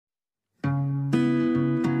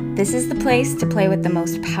This is the place to play with the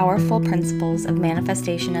most powerful principles of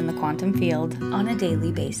manifestation in the quantum field on a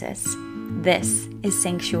daily basis. This is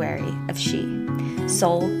Sanctuary of She,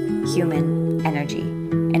 Soul, Human, Energy.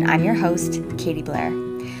 And I'm your host, Katie Blair.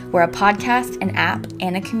 We're a podcast, an app,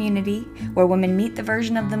 and a community where women meet the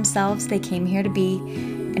version of themselves they came here to be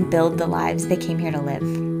and build the lives they came here to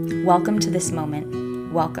live. Welcome to this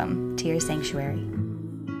moment. Welcome to your sanctuary.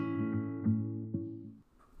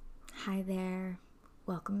 Hi there.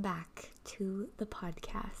 Welcome back to the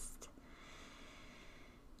podcast.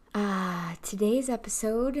 Today's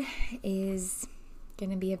episode is going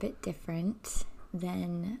to be a bit different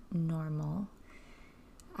than normal.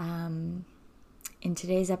 In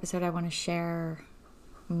today's episode, I want to share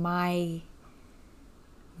my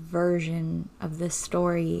version of the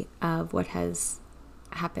story of what has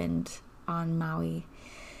happened on Maui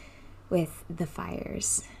with the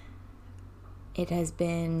fires. It has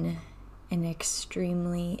been an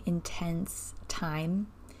extremely intense time.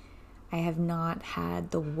 I have not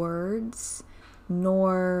had the words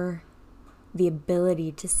nor the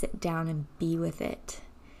ability to sit down and be with it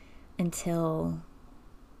until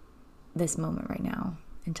this moment right now,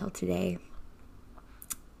 until today.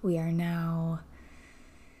 We are now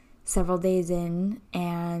several days in,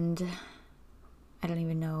 and I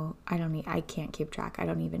can't keep track. I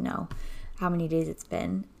don't even know how many days it's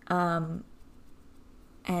been.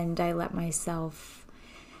 And I let myself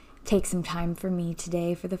take some time for me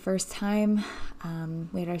today for the first time.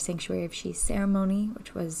 We had our Sanctuary of She ceremony,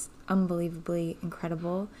 which was unbelievably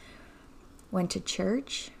incredible. Went to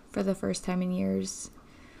church for the first time in years.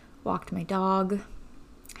 Walked my dog.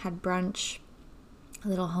 Had brunch. A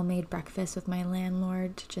little homemade breakfast with my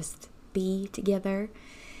landlord to just be together.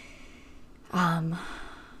 I'm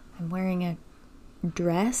wearing a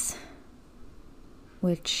dress,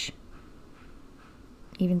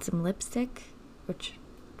 even some lipstick, which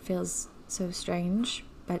feels so strange,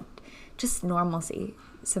 but just normalcy,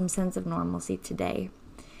 some sense of normalcy today.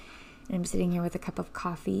 And I'm sitting here with a cup of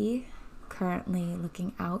coffee, currently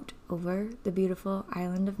looking out over the beautiful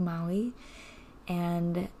island of Maui,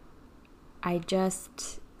 and I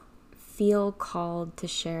just feel called to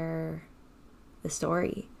share the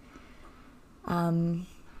story. I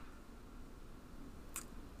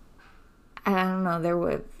don't know,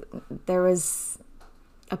 there was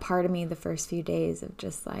a part of me the first few days of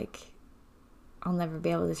just like, I'll never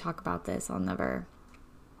be able to talk about this. I'll never,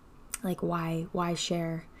 why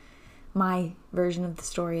share my version of the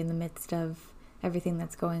story in the midst of everything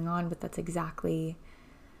that's going on? But that's exactly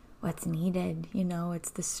what's needed.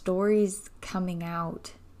 It's the stories coming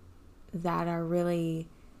out that are really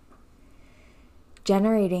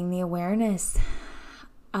generating the awareness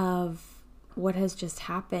of what has just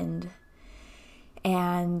happened.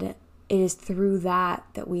 And it is through that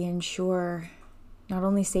we ensure not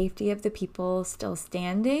only safety of the people still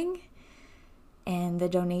standing and the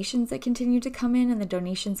donations that continue to come in, and the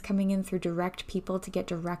donations coming in through direct people to get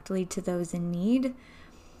directly to those in need,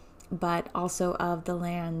 but also of the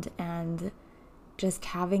land and just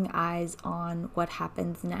having eyes on what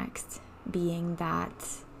happens next, being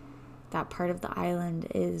that part of the island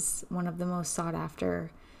is one of the most sought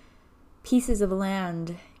after pieces of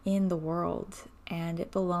land in the world. And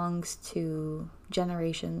it belongs to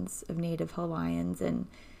generations of Native Hawaiians, and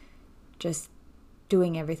just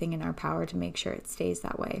doing everything in our power to make sure it stays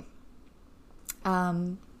that way.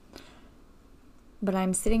 But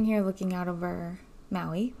I'm sitting here looking out over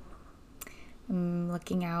Maui. I'm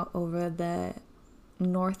looking out over the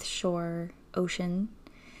North Shore Ocean,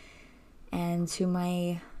 and to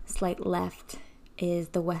my slight left is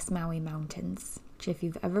the West Maui Mountains, which, if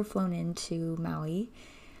you've ever flown into Maui,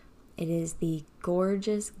 it is the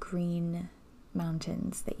gorgeous green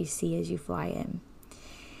mountains that you see as you fly in.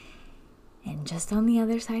 And just on the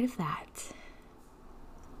other side of that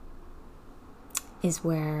is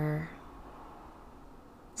where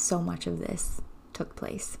so much of this took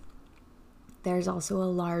place. There's also a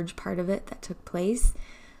large part of it that took place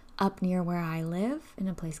up near where I live, in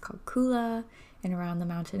a place called Kula, and around the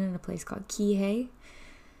mountain in a place called Kihei.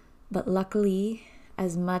 But luckily,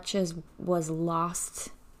 as much as was lost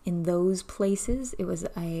in those places, it was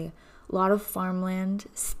a lot of farmland,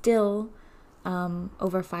 still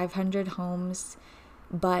over 500 homes,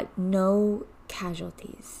 but no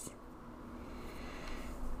casualties.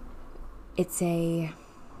 It's a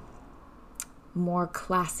more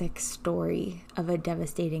classic story of a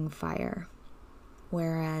devastating fire,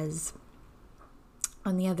 whereas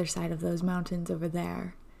on the other side of those mountains over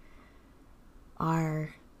there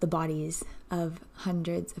are the bodies of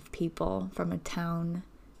hundreds of people from a town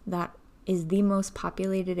that is the most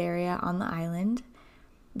populated area on the island,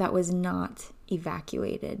 that was not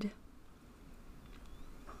evacuated.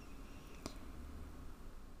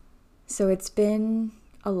 So it's been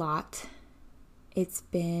a lot. It's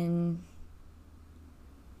been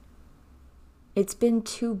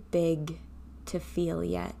too big to feel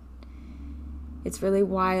yet. It's really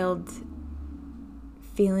wild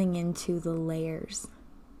feeling into the layers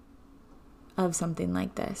of something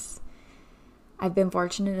like this. I've been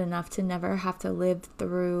fortunate enough to never have to live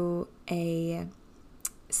through a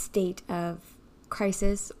state of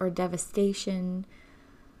crisis or devastation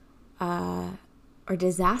or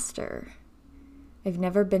disaster. I've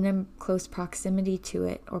never been in close proximity to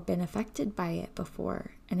it or been affected by it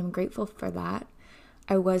before, and I'm grateful for that.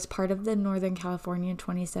 I was part of the Northern California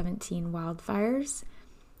 2017 wildfires.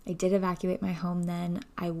 I did evacuate my home then.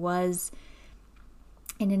 I was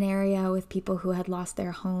in an area with people who had lost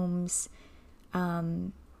their homes,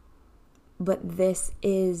 but this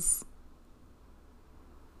is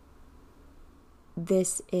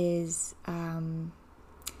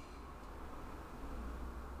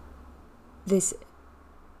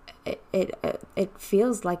it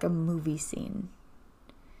feels like a movie scene.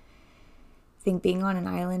 I think being on an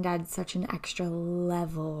island adds such an extra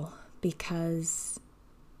level because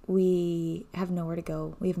we have nowhere to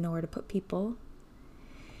go. We have nowhere to put people.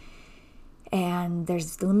 And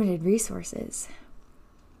there's limited resources.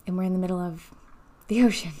 And we're in the middle of the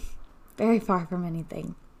ocean, very far from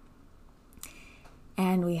anything.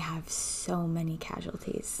 And we have so many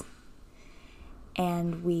casualties.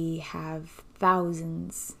 And we have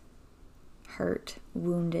thousands hurt,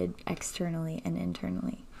 wounded externally and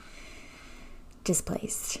internally,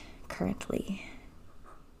 displaced currently.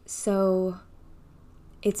 So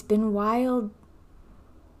it's been wild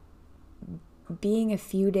being a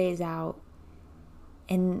few days out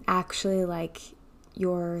and actually like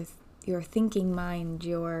your thinking mind,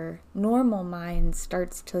 your normal mind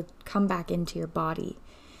starts to come back into your body.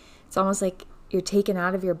 It's almost like you're taken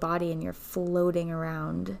out of your body and you're floating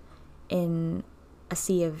around in a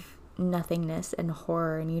sea of nothingness and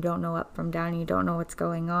horror, and you don't know up from down, you don't know what's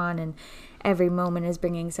going on, and every moment is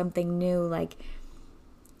bringing something new. Like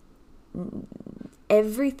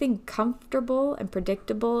everything comfortable and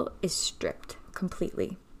predictable is stripped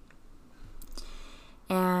completely,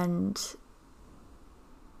 and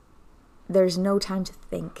there's no time to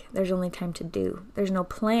think. There's only time to do. There's no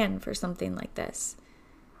plan for something like this.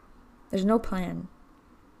 There's no plan.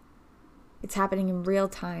 It's happening in real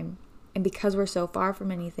time. And because we're so far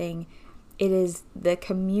from anything, it is the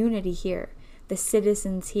community here, the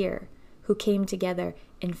citizens here, who came together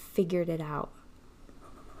and figured it out.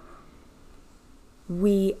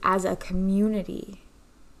 We, as a community,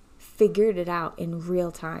 figured it out in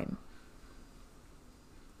real time.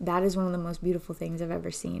 That is one of the most beautiful things I've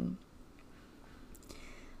ever seen.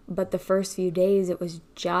 But the first few days, it was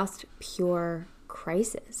just pure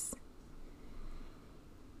crisis.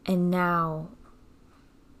 And now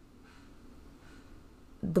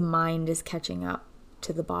the mind is catching up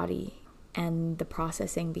to the body, and the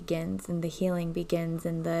processing begins, and the healing begins,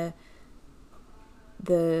 and the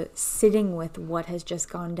sitting with what has just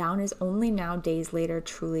gone down is only now, days later,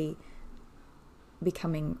 truly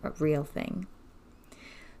becoming a real thing.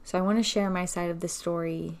 So I want to share my side of the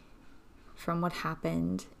story from what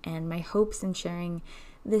happened, and my hopes in sharing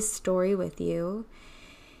this story with you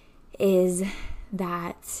is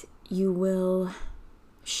that you will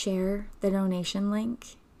share the donation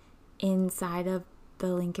link inside of the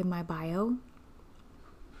link in my bio.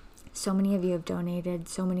 So many of you have donated,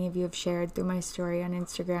 so many of you have shared through my story on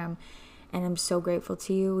Instagram, and I'm so grateful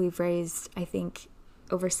to you. We've raised, I think,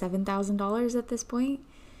 over $7,000 at this point,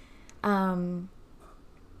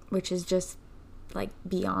 which is just like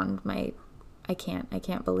beyond my, I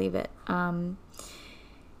can't believe it.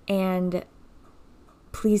 And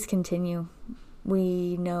please continue.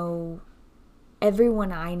 We know,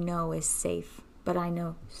 everyone I know is safe, but I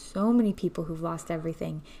know so many people who've lost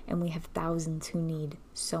everything, and we have thousands who need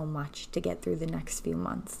so much to get through the next few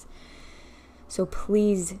months. So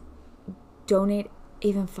please donate.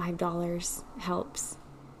 Even $5 helps.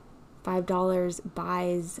 $5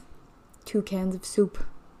 buys 2 cans of soup.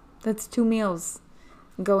 That's 2 meals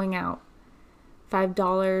going out.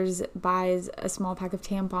 $5 buys a small pack of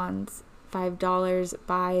tampons. $5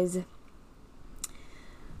 buys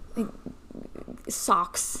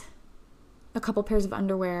socks, a couple pairs of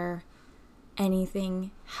underwear.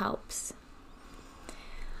 Anything helps.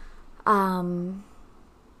 So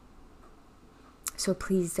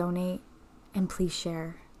please donate, and please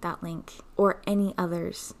share that link or any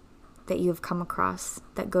others that you have come across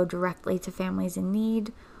that go directly to families in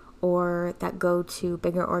need or that go to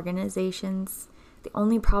bigger organizations The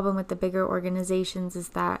only problem with the bigger organizations is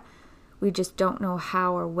that we just don't know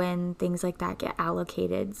how or when things like that get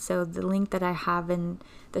allocated. So the link that I have in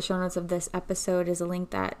the show notes of this episode is a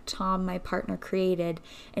link that Tom, my partner, created,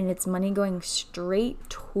 and it's money going straight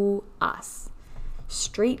to us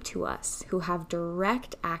who have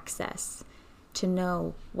direct access to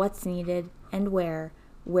know what's needed and where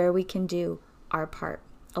we can do our part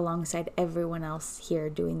alongside everyone else here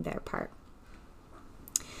doing their part.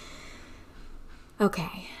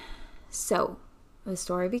 Okay, so the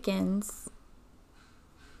story begins.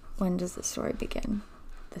 When does the story begin?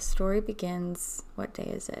 The story begins, what day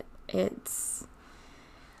is it?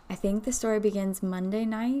 I think the story begins Monday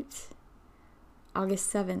night,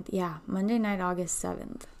 August 7th. Yeah, Monday night, August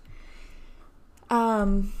 7th.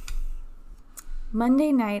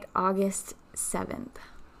 Monday night, August 7th.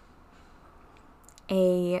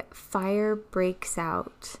 A fire breaks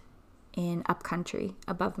out in upcountry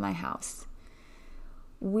above my house.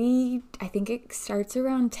 I think it starts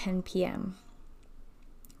around 10 p.m.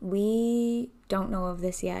 We don't know of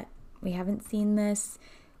this yet. We haven't seen this.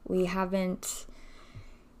 We don't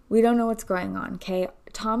know what's going on, okay?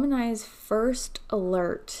 Tom and I's first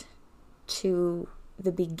alert to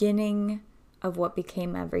the beginning of what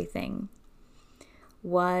became everything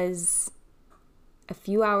was a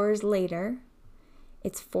few hours later.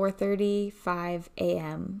 It's 4:35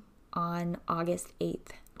 a.m. on August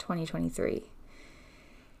 8th, 2023.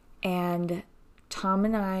 And Tom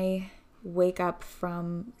and I wake up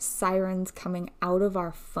from sirens coming out of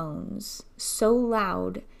our phones so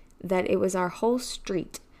loud that it was our whole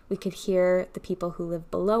street. We could hear the people who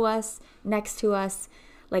live below us, next to us.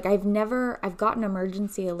 Like I've gotten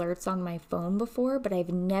emergency alerts on my phone before, but I've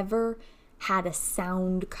never had a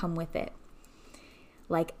sound come with it.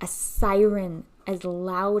 Like a siren as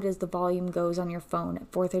loud as the volume goes on your phone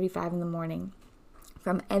at 4:35 in the morning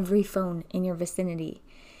from every phone in your vicinity.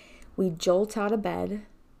 We jolt out of bed,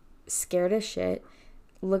 scared as shit,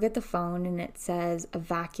 look at the phone, and it says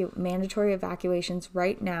mandatory evacuations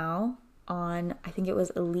right now on, I think it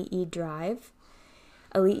was Elite E Drive.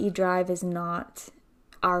 Elite E Drive is not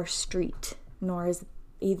our street, nor is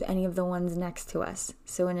any of the ones next to us.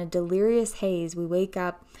 So in a delirious haze, we wake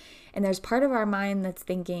up, and there's part of our mind that's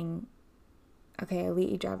thinking, okay,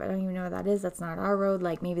 Elite E Drive, I don't even know what that is. That's not our road.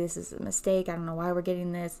 Like, maybe this is a mistake. I don't know why we're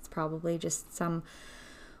getting this. It's probably just some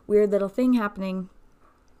weird little thing happening.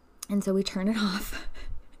 And so we turn it off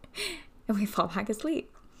and we fall back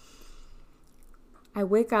asleep. I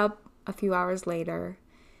wake up a few hours later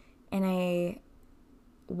and I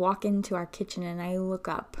walk into our kitchen and I look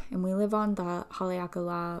up, and we live on the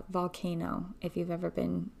Haleakala volcano. If you've ever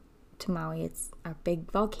been to Maui, it's a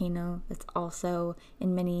big volcano that's also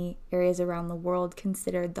in many areas around the world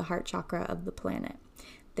considered the heart chakra of the planet.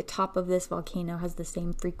 The top of this volcano has the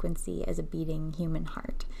same frequency as a beating human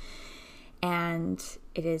heart. And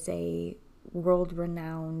it is a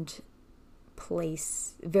world-renowned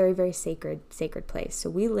place, very, very sacred place. So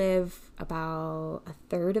we live about a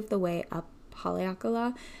third of the way up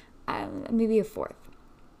Haleakala, maybe a fourth.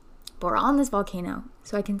 But we're on this volcano,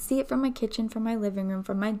 so I can see it from my kitchen, from my living room,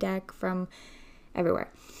 from my deck, from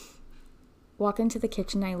everywhere. Walk into the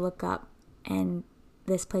kitchen, I look up, and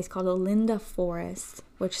this place called Olinda Forest,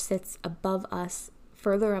 which sits above us,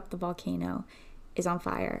 further up the volcano, is on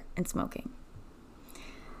fire and smoking.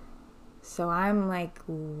 So I'm like,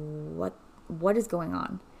 what is going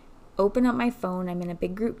on? Open up my phone. I'm in a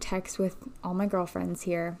big group text with all my girlfriends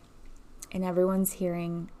here, and everyone's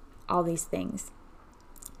hearing all these things.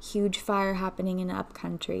 Huge fire happening in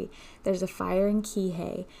upcountry. There's a fire in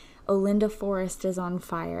Kihei. Olinda Forest is on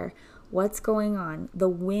fire. What's going on? The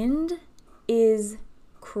wind is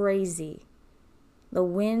crazy. The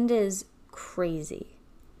wind is crazy.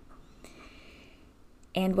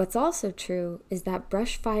 And what's also true is that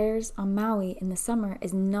brush fires on Maui in the summer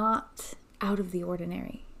is not out of the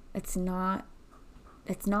ordinary. It's not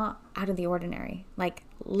out of the ordinary. Like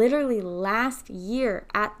literally last year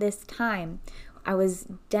at this time, I was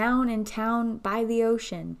down in town by the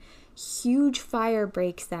ocean. Huge fire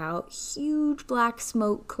breaks out, huge black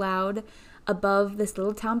smoke cloud above this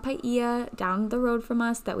little town Paia down the road from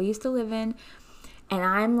us that we used to live in. And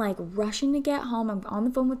I'm like rushing to get home. I'm on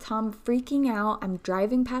the phone with Tom, freaking out. I'm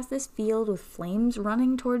driving past this field with flames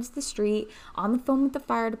running towards the street, on the phone with the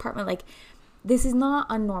fire department. Like, this is not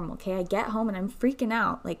unnormal, okay? I get home and I'm freaking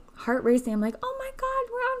out, like heart racing. I'm like, oh my God,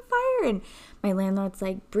 we're on fire. And my landlord's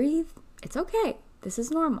like, breathe. It's okay. This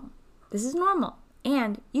is normal. This is normal.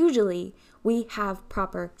 And usually we have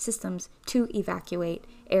proper systems to evacuate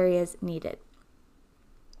areas needed.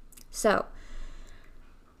 So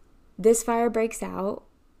this fire breaks out.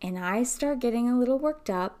 And I start getting a little worked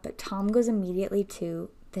up, but Tom goes immediately to,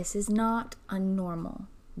 this is not a normal.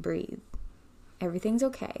 Breathe. Everything's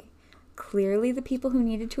okay. Clearly the people who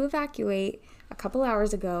needed to evacuate a couple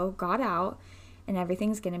hours ago got out, and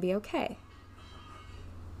everything's going to be okay.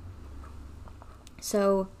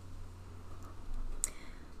 So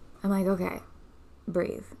I'm like, okay,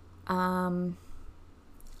 breathe. All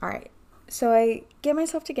right. So I get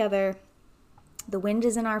myself together. The wind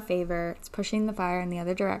is in our favor. It's pushing the fire in the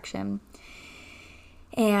other direction.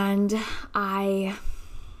 And I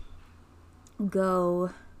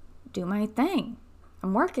go do my thing.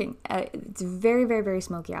 I'm working. It's very, very, very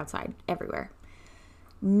smoky outside everywhere.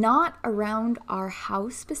 Not around our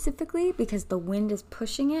house specifically because the wind is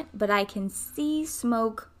pushing it, but I can see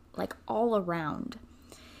smoke like all around.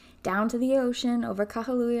 Down to the ocean, over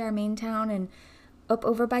Kahului, our main town, and up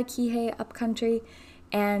over by Kihei, up country.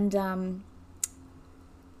 And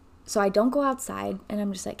so I don't go outside, and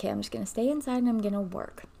I'm just like, okay, I'm just going to stay inside and I'm going to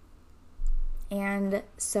work. And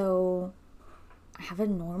so I have a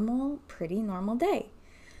pretty normal day.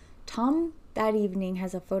 Tom that evening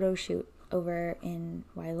has a photo shoot over in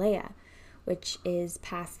Wailea, which is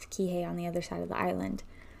past Kihei on the other side of the island.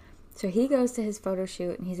 So he goes to his photo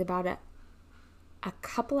shoot, and he's about a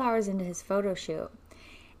couple hours into his photo shoot.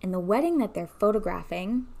 And the wedding that they're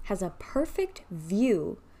photographing has a perfect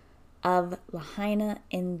view of Lahaina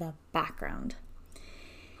in the background.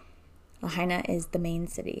 Lahaina is the main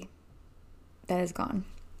city that is gone.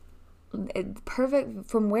 Perfect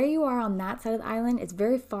from where you are on that side of the island. It's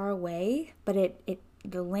very far away, but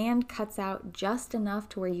the land cuts out just enough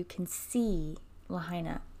to where you can see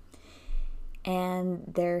Lahaina. And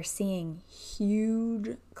they're seeing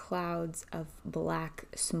huge clouds of black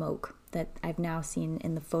smoke that I've now seen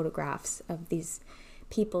in the photographs of these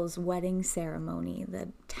people's wedding ceremony, the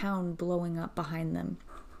town blowing up behind them.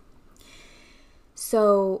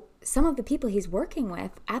 So some of the people he's working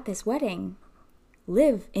with at this wedding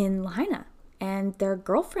live in Lahaina, and their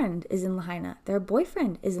girlfriend is in Lahaina, their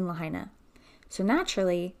boyfriend is in Lahaina. So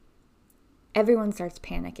naturally, everyone starts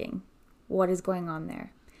panicking. What is going on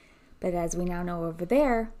there? But as we now know over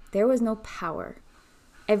there was no power.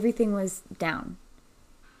 Everything was down.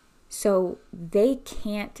 So they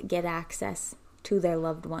can't get access to their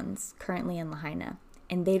loved ones currently in Lahaina,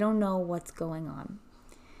 and they don't know what's going on.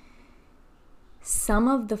 Some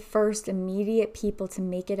of the first immediate people to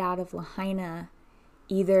make it out of Lahaina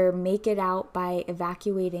either make it out by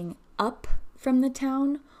evacuating up from the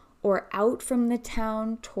town or out from the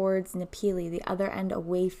town towards Napili, the other end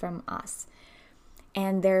away from us.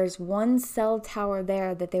 And there's one cell tower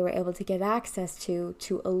there that they were able to get access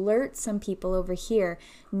to alert some people over here.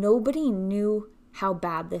 Nobody knew how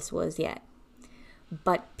bad this was yet,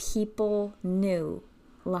 but people knew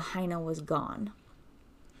Lahaina was gone.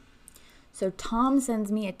 So Tom sends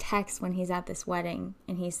me a text when he's at this wedding,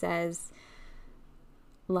 and he says,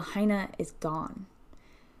 Lahaina is gone.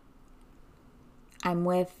 I'm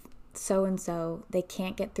with so-and-so. They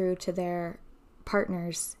can't get through to their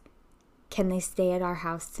partners. Can they stay at our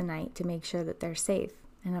house tonight to make sure that they're safe?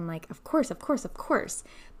 And I'm like, of course.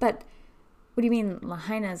 But what do you mean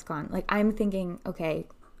Lahaina is gone? Like, I'm thinking, okay,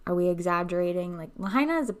 are we exaggerating? Like,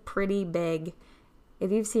 Lahaina is a pretty big, if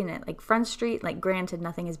you've seen it, like Front Street, like granted,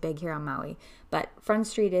 nothing is big here on Maui, but Front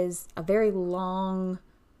Street is a very long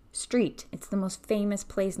street. It's the most famous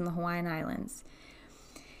place in the Hawaiian Islands.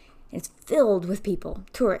 It's filled with people,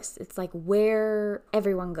 tourists. It's like where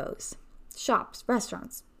everyone goes. Shops,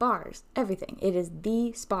 restaurants, bars, everything. It is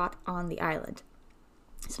the spot on the island.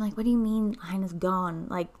 So I'm like, what do you mean Lahaina's gone?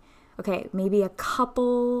 Like, okay, maybe a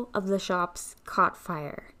couple of the shops caught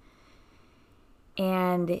fire.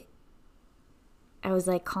 And I was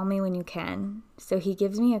like, call me when you can. So he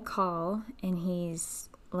gives me a call, and he's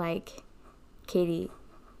like, Katie,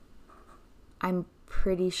 I'm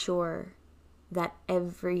pretty sure that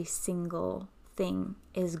every single thing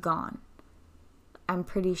is gone. I'm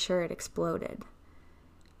pretty sure it exploded.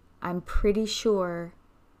 I'm pretty sure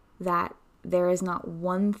that there is not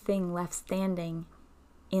one thing left standing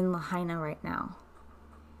in Lahaina right now.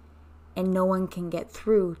 And no one can get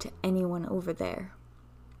through to anyone over there.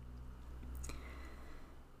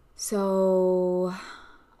 So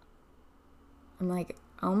I'm like,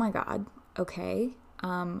 oh my God, okay.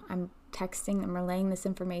 I'm relaying this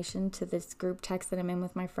information to this group text that I'm in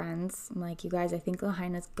with my friends. I'm like, you guys, I think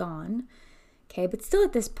Lahaina's gone. Okay, but still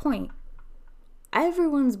at this point,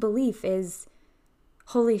 everyone's belief is,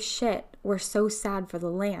 holy shit, we're so sad for the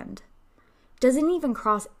land. Doesn't even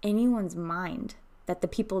cross anyone's mind that the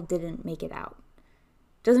people didn't make it out.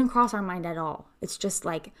 Doesn't cross our mind at all. It's just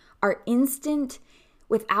like our instant,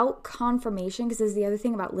 without confirmation, because this is the other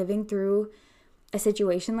thing about living through a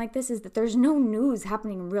situation like this is that there's no news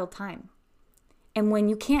happening in real time. And when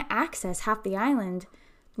you can't access half the island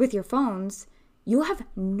with your phones, you have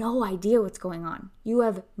no idea what's going on. You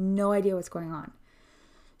have no idea what's going on.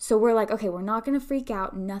 So we're like, okay, we're not going to freak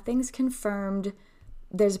out. Nothing's confirmed.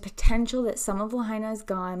 There's a potential that some of Lahaina is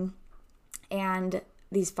gone, and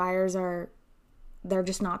these fires they're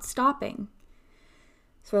just not stopping.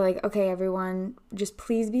 So we're like, okay, everyone, just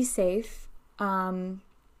please be safe. We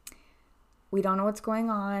don't know what's going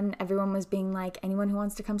on. Everyone was being like, anyone who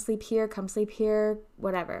wants to come sleep here,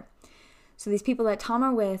 whatever. So these people that Tom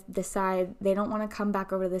are with decide they don't want to come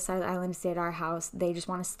back over to this side of the island to stay at our house. They just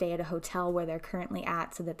want to stay at a hotel where they're currently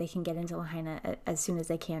at so that they can get into Lahaina as soon as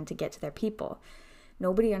they can to get to their people.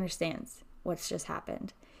 Nobody understands what's just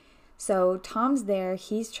happened. So Tom's there.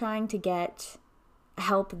 He's trying to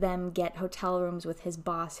help them get hotel rooms with his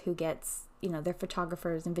boss, who gets, they're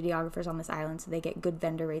photographers and videographers on this island, so they get good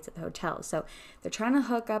vendor rates at the hotel. So they're trying to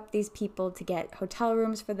hook up these people to get hotel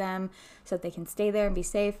rooms for them so that they can stay there and be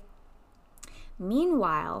safe.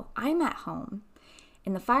 Meanwhile, I'm at home,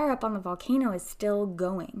 and the fire up on the volcano is still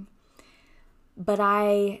going. But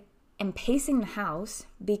I am pacing the house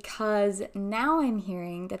because now I'm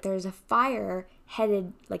hearing that there's a fire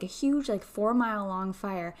headed, like a huge, 4-mile long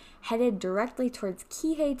fire, headed directly towards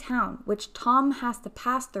Kihei town, which Tom has to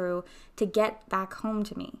pass through to get back home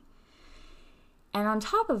to me. And on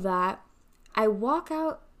top of that, I walk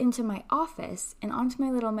out into my office and onto my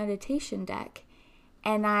little meditation deck,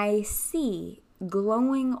 and I see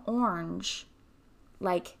glowing orange.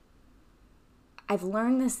 I've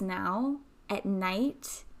learned this now. At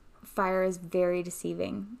night, fire is very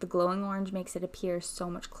deceiving. The glowing orange makes it appear so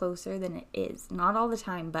much closer than it is. Not all the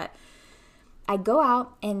time, but I go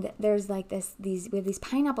out, and there's we have these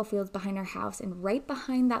pineapple fields behind our house, and right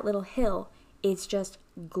behind that little hill, it's just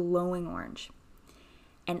glowing orange.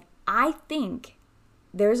 And I think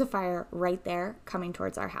there's a fire right there coming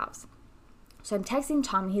towards our house. So I'm texting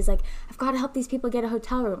Tom, and he's like, I've got to help these people get a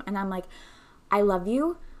hotel room. And I'm like, I love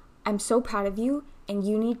you. I'm so proud of you. And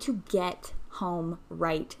you need to get home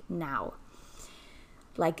right now.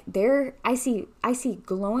 I see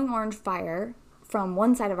glowing orange fire from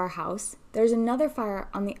one side of our house. There's another fire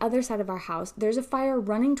on the other side of our house. There's a fire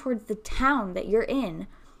running towards the town that you're in.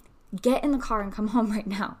 Get in the car and come home right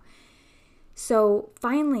now. So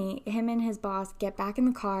finally, him and his boss get back in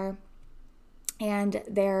the car, and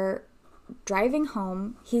they're driving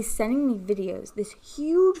home. He's sending me videos. This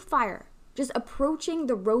huge fire just approaching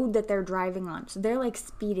the road that they're driving on. So they're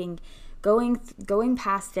speeding, going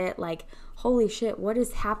past it, holy shit, what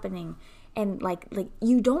is happening? And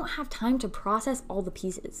you don't have time to process all the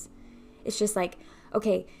pieces. It's just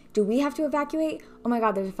okay, do we have to evacuate? Oh my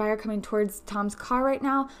God, there's a fire coming towards Tom's car right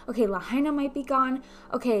now. Okay, Lahaina might be gone.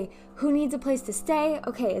 Okay, who needs a place to stay?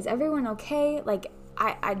 Okay, is everyone okay?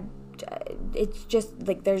 It's just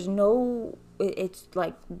there's no, it's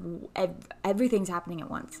everything's happening at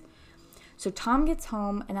once. So Tom gets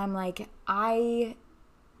home, and I'm like, I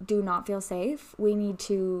do not feel safe. We need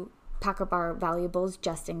to pack up our valuables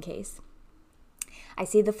just in case. I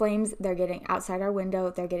see the flames. They're getting outside our window.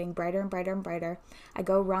 They're getting brighter and brighter and brighter. I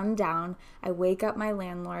go run down. I wake up my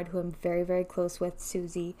landlord, who I'm very, very close with,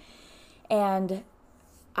 Susie. And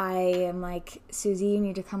I am like, Susie, you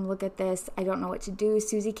need to come look at this. I don't know what to do.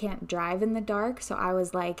 Susie can't drive in the dark. So I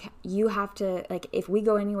was like, you have to, if we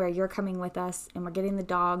go anywhere, you're coming with us, and we're getting the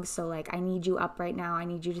dogs. So I need you up right now. I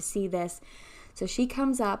need you to see this. So she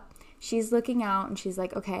comes up, she's looking out, and she's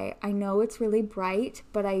like, okay, I know it's really bright,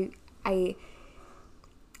 but I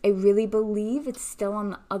really believe it's still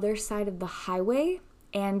on the other side of the highway.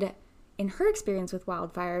 And in her experience with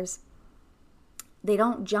wildfires, they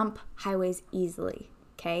don't jump highways easily.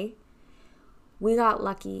 Okay, we got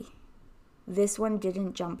lucky. This one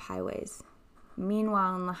didn't jump highways.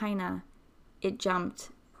 Meanwhile, in Lahaina, it jumped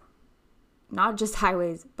not just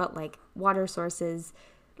highways, but water sources.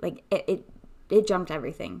 It jumped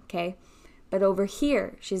everything, okay? But over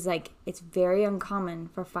here, she's like, it's very uncommon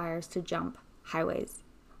for fires to jump highways,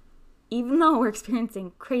 even though we're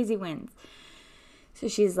experiencing crazy winds. So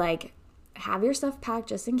she's like, have your stuff packed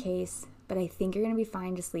just in case, but I think you're going to be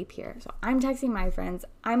fine to sleep here. So I'm texting my friends.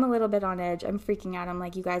 I'm a little bit on edge. I'm freaking out. I'm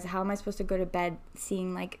like, you guys, how am I supposed to go to bed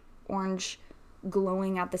seeing orange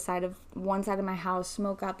glowing out the side of one side of my house,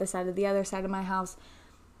 smoke out the side of the other side of my house?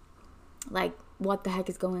 What the heck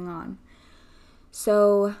is going on?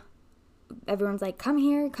 So everyone's like, come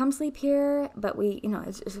here, come sleep here. But we,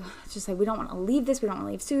 it's just we don't want to leave this. We don't want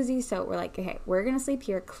to leave Susie. So we're like, okay, we're going to sleep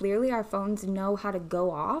here. Clearly our phones know how to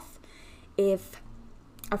go off if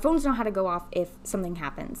something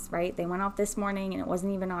happens, right? They went off this morning, and it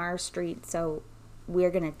wasn't even our street. So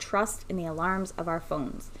we're going to trust in the alarms of our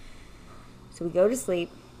phones. So we go to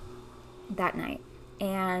sleep that night,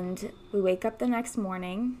 and we wake up the next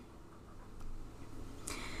morning.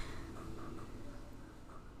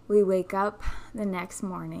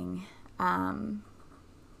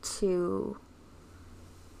 To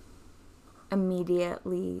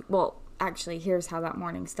immediately, well, actually, here's how that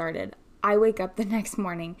morning started. I wake up the next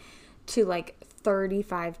morning to like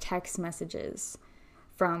 35 text messages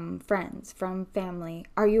from friends, from family.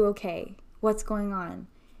 Are you okay? What's going on?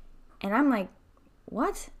 And I'm like,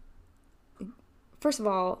 what? First of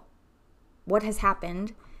all, what has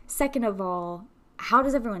happened? Second of all, how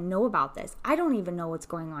does everyone know about this? I don't even know what's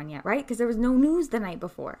going on yet, right? Because there was no news the night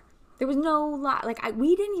before. There was no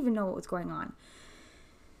we didn't even know what was going on.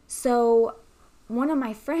 So one of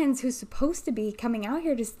my friends who's supposed to be coming out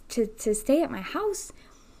here to stay at my house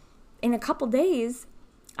in a couple days,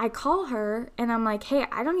 I call her and I'm like, hey,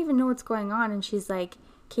 I don't even know what's going on. And she's like,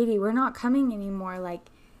 Katie, we're not coming anymore. Like,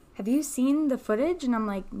 have you seen the footage? And I'm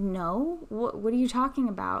like, no, what are you talking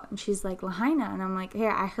about? And she's like, Lahaina. And I'm like, hey,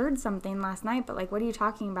 I heard something last night, but like, what are you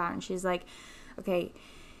talking about? And she's like, okay,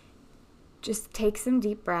 just take some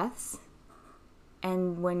deep breaths.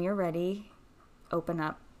 And when you're ready, open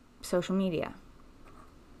up social media.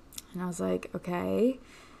 And I was like, okay.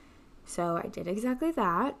 So I did exactly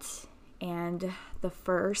that. And the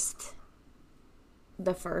first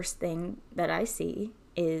thing that I see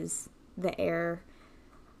is the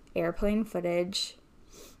airplane footage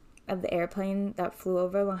of the airplane that flew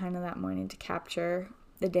over Lahaina that morning to capture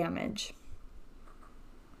the damage.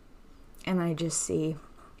 And I just see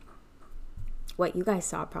what you guys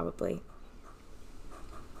saw probably.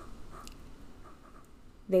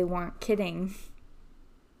 They weren't kidding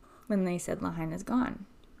when they said Lahaina's gone.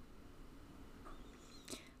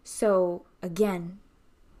 So again,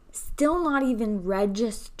 still not even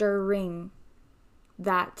registering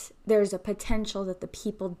that there's a potential that the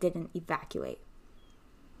people didn't evacuate.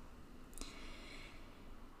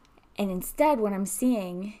 And instead, what I'm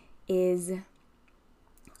seeing is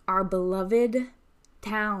our beloved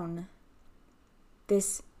town,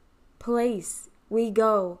 this place we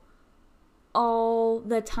go all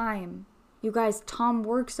the time. You guys, Tom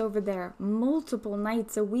works over there multiple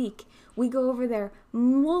nights a week. We go over there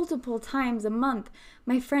multiple times a month.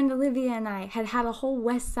 My friend Olivia and I had a whole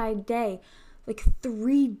West Side day, like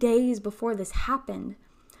 3 days before this happened.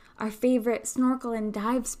 Our favorite snorkel and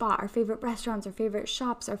dive spot, our favorite restaurants, our favorite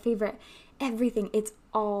shops, our favorite everything. It's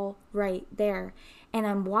all right there. And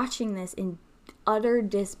I'm watching this in utter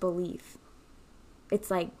disbelief.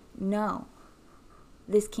 It's like, no,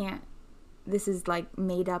 this is like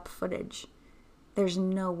made up footage. There's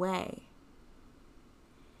no way.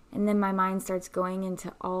 And then my mind starts going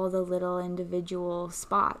into all the little individual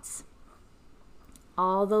spots,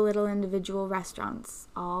 all the little individual restaurants,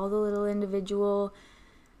 all the little individual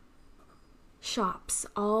shops,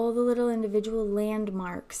 all the little individual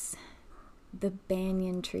landmarks. The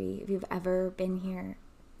banyan tree, if you've ever been here,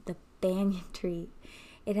 the banyan tree,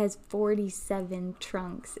 it has 47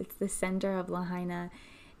 trunks. It's the center of Lahaina,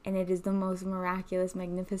 and it is the most miraculous,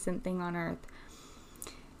 magnificent thing on earth.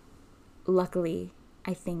 Luckily,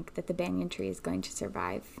 I think that the banyan tree is going to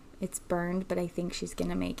survive. It's burned, but I think she's going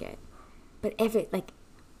to make it. But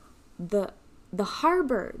the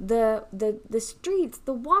harbor, the streets,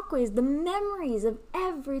 the walkways, the memories of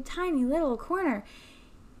every tiny little corner,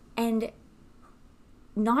 and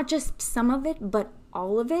not just some of it, but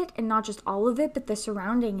all of it, and not just all of it, but the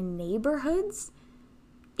surrounding neighborhoods,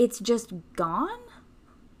 it's just gone.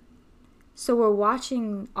 So we're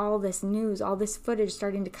watching all this news, all this footage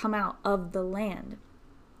starting to come out of the land,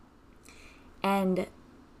 and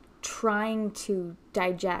trying to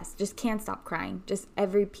digest, just can't stop crying, just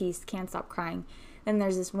every piece can't stop crying. Then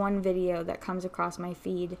there's this one video that comes across my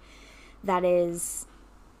feed that is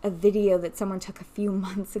a video that someone took a few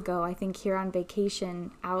months ago, I think here on vacation,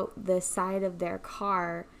 out the side of their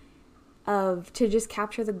car, to just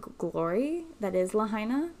capture the glory that is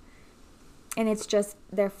Lahaina. And it's just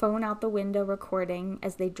their phone out the window recording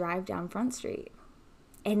as they drive down Front Street.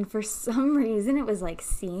 And for some reason, it was like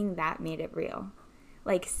seeing that made it real.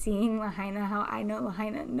 Like seeing Lahaina, how I know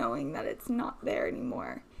Lahaina, knowing that it's not there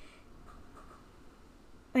anymore.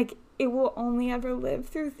 Like, it will only ever live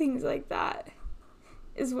through things like that,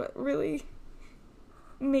 is what really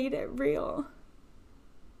made it real.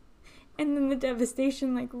 And then the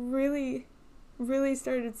devastation, like, really, really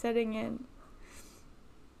started setting in.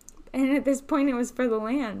 And at this point, it was for the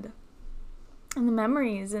land and the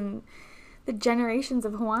memories and the generations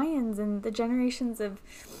of Hawaiians and the generations of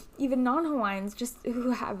even non-Hawaiians just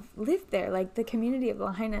who have lived there. Like, the community of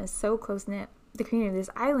Lahaina is so close-knit. The community of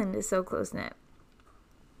this island is so close-knit.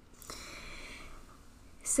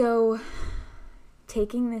 So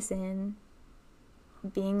taking this in,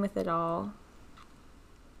 being with it all,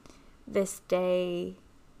 this day,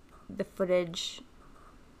 the footage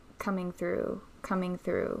coming through,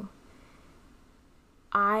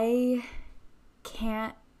 I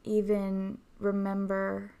can't even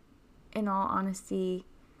remember, in all honesty,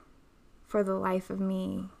 for the life of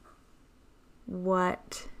me,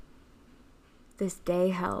 what this day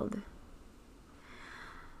held.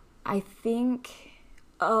 I think,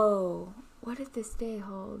 what did this day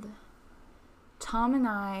hold? Tom and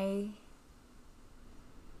I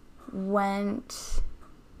went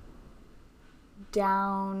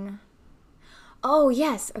down. Oh,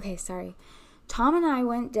 yes. Okay, sorry. Tom and I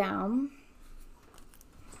went down.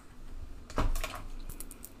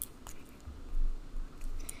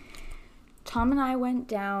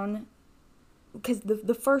 Because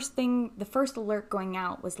the first alert going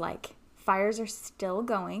out was like, fires are still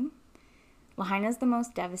going. Lahaina's the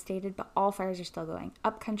most devastated, but all fires are still going.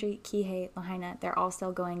 Upcountry, Kihei, Lahaina, they're all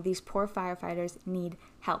still going. These poor firefighters need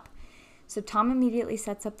help. So Tom immediately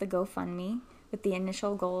sets up the GoFundMe with the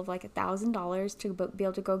initial goal of like $1,000 to be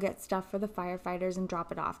able to go get stuff for the firefighters and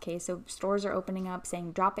drop it off. Okay, so stores are opening up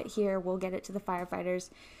saying, drop it here, we'll get it to the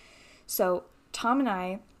firefighters. So Tom and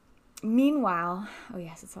I, meanwhile, oh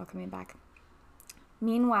yes, it's all coming back.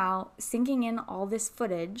 Meanwhile, sinking in all this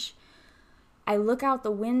footage, I look out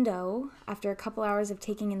the window after a couple hours of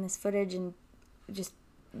taking in this footage and just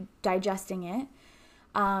digesting it.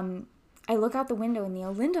 I look out the window and the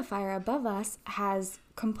Olinda fire above us has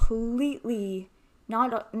completely,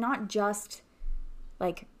 not just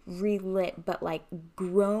like relit, but like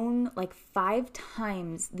grown like 5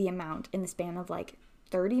 times the amount in the span of like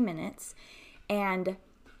 30 minutes. And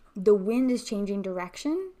the wind is changing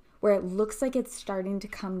direction where it looks like it's starting to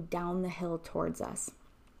come down the hill towards us.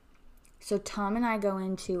 So Tom and I go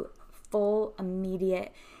into full,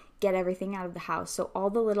 immediate, get everything out of the house. So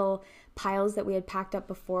all the little piles that we had packed up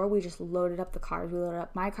before, we just loaded up the cars. We loaded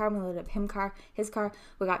up my car, we loaded up his car.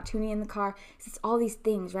 We got Toonie in the car. It's all these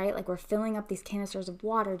things, right? Like we're filling up these canisters of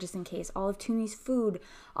water just in case. All of Toonie's food,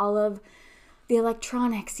 all of the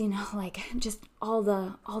electronics, like just all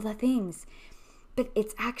the things. But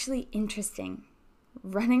it's actually interesting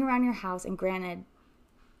running around your house, and granted,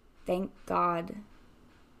 thank God,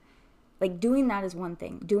 like doing that is one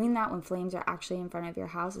thing. Doing that when flames are actually in front of your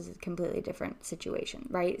house is a completely different situation,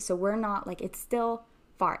 right? So we're not like, it's still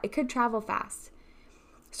far. It could travel fast.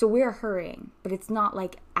 So we're hurrying, but it's not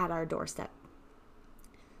like at our doorstep.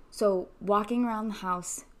 So walking around the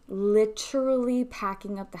house, literally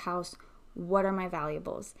packing up the house. What are my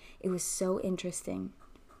valuables? It was so interesting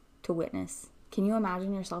to witness. Can you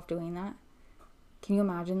imagine yourself doing that? Can you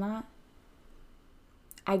imagine that?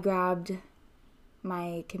 I grabbed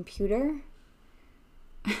my computer.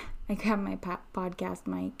 I grabbed my podcast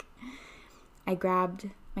mic. I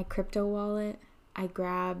grabbed my crypto wallet. I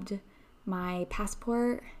grabbed my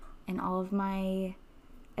passport and all of my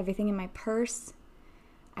everything in my purse.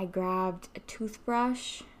 I grabbed a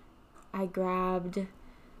toothbrush. I grabbed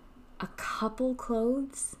a couple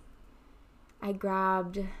clothes. I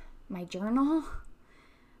grabbed my journal.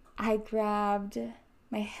 I grabbed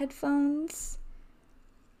my headphones.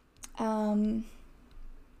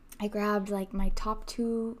 I grabbed like my top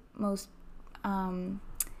 2 most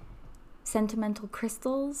sentimental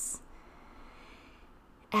crystals,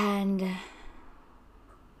 and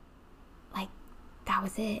like that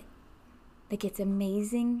was it. Like it's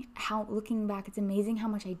amazing how, looking back, it's amazing how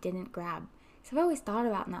much I didn't grab. So I've always thought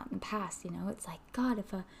about that in the past, It's like, God,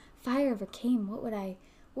 if a fire ever came, what would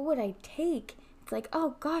I take? It's like,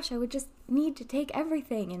 oh gosh, I would just need to take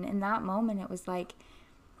everything. And in that moment, it was like,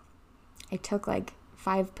 I took like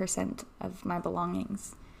 5% of my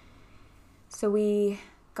belongings. So we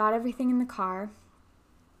got everything in the car,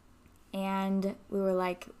 and we were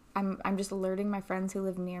like, I'm just alerting my friends who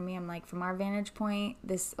live near me. I'm like, from our vantage point,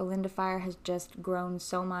 this Olinda fire has just grown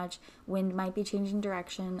so much. Wind might be changing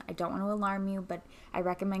direction. I don't want to alarm you, but I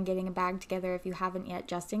recommend getting a bag together if you haven't yet,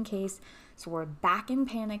 just in case. So we're back in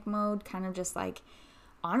panic mode, kind of just like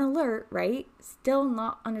on alert, right? Still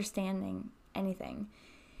not understanding anything.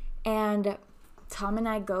 And Tom and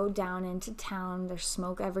I go down into town. There's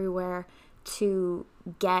smoke everywhere to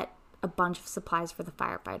get a bunch of supplies for the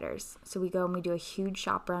firefighters. So we go and we do a huge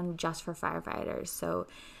shop run just for firefighters. So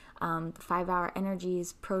the 5-Hour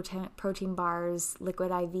Energies, protein bars, liquid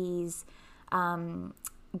IVs,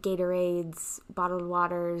 Gatorades, bottled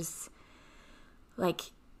waters, like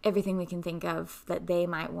everything we can think of that they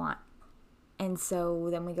might want. And so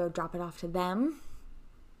then we go drop it off to them.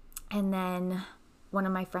 And then one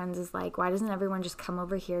of my friends is like, why doesn't everyone just come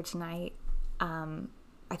over here tonight?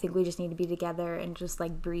 I think we just need to be together and just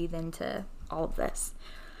like breathe into all of this.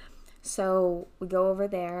 So we go over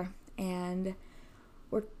there and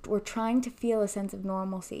we're trying to feel a sense of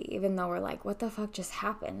normalcy, even though we're like, what the fuck just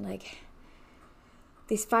happened? Like,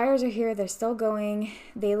 these fires are here, they're still going.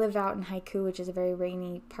 They live out in Haiku, which is a very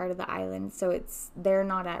rainy part of the island, so they're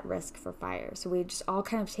not at risk for fire. So we just all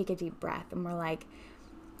kind of take a deep breath and we're like,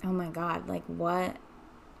 oh my God, like what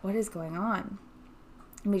is going on?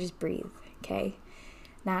 And we just breathe, okay?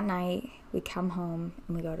 That night, we come home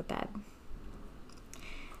and we go to bed.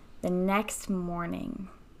 The next morning,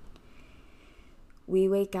 we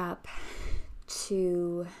wake up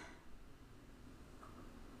to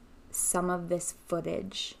some of this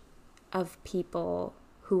footage of people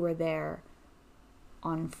who were there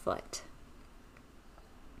on foot.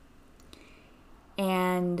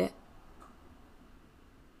 And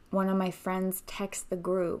one of my friends texts the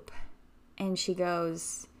group and she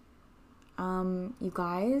goes, you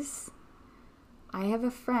guys, I have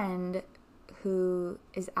a friend who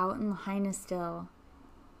is out in Lahaina still,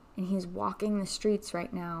 and he's walking the streets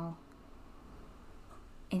right now,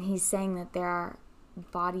 and he's saying that there are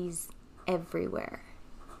bodies everywhere.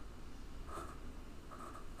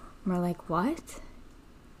 And we're like, what?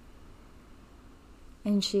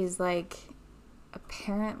 And she's like,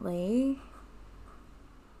 apparently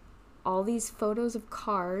all these photos of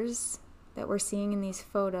cars that we're seeing in these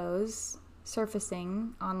photos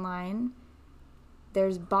surfacing online,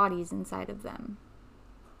 there's bodies inside of them.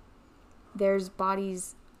 There's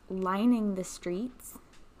bodies lining the streets,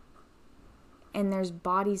 and there's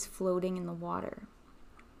bodies floating in the water.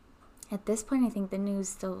 At this point, I think the news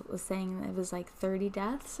still was saying that it was like 30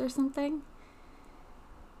 deaths or something.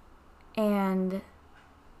 And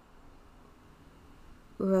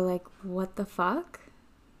we were like, what the fuck?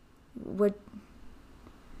 What?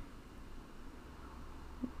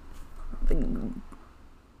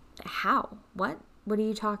 How? What? What are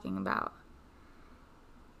you talking about?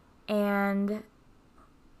 And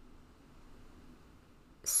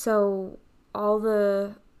so all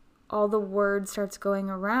the word starts going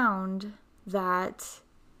around that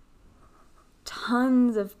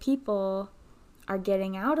tons of people are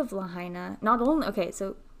getting out of Lahaina. Not only, okay,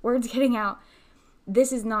 so word's getting out.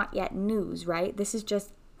 This is not yet news, right? This is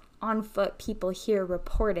just on foot people here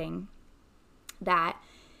reporting that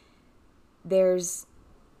there's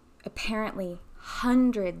apparently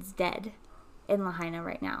hundreds dead in Lahaina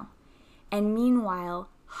right now. And meanwhile,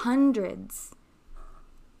 hundreds,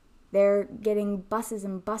 they're getting buses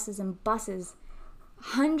and buses and buses.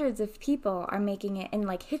 Hundreds of people are making it, and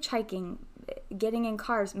like hitchhiking, getting in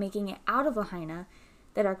cars, making it out of Lahaina,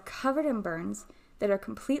 that are covered in burns, that are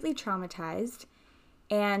completely traumatized,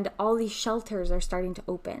 and all these shelters are starting to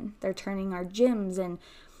open. They're turning our gyms and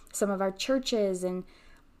some of our churches and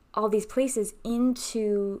all these places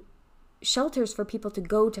into shelters for people to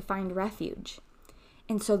go to find refuge.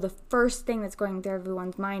 And so the first thing that's going through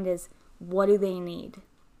everyone's mind is, what do they need?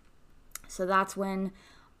 So that's when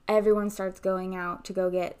everyone starts going out to go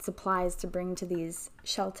get supplies to bring to these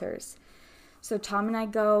shelters. So Tom and I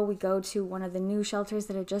we go to one of the new shelters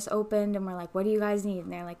that had just opened, and we're like, what do you guys need?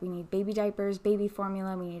 And they're like, we need baby diapers, baby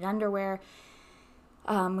formula, we need underwear,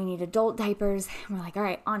 we need adult diapers. And we're like, all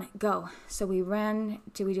right, on it, go. So we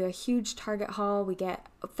do a huge Target haul. We get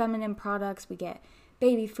feminine products, we get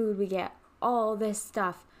baby food, we get all this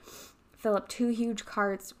stuff. Fill up 2 huge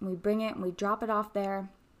carts, we bring it and we drop it off there.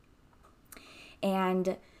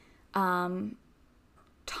 And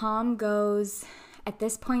Tom goes, at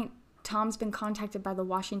this point, Tom's been contacted by the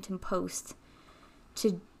Washington Post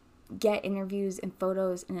to get interviews and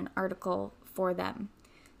photos and an article for them.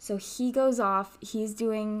 So he goes off, he's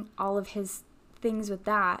doing all of his things with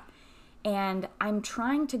that, and I'm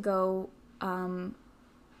trying to go find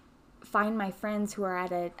my friends who are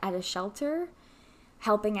at a shelter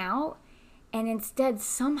helping out, and instead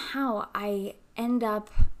somehow I end up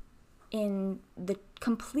in the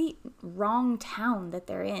complete wrong town that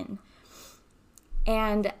they're in.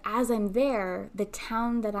 And as I'm there, the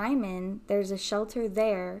town that I'm in, there's a shelter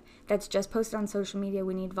there that's just posted on social media,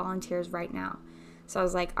 we need volunteers right now. So I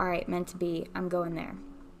was like, all right, meant to be, I'm going there.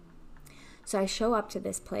 So I show up to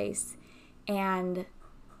this place, and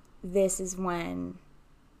this is when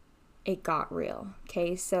it got real.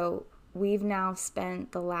 Okay, so we've now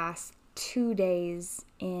spent the last 2 days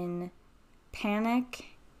in panic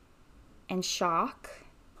and shock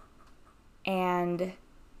and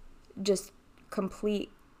just complete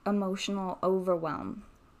emotional overwhelm.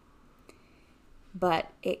 But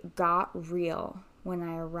it got real when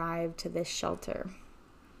I arrived to this shelter.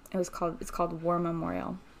 It's called War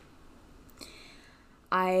Memorial.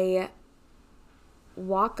 I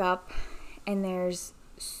walk up, and there's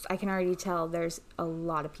I can already tell there's a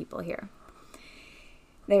lot of people here.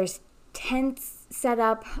 There's tents set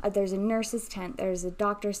up. There's a nurse's tent. There's a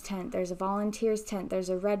doctor's tent. There's a volunteer's tent. There's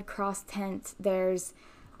a Red Cross tent. There's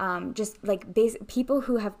just like basic people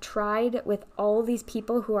who have tried with all these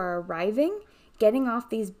people who are arriving, getting off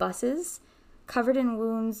these buses, covered in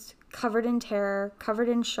wounds, covered in terror, covered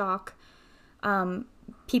in shock.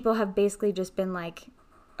 People have basically just been like,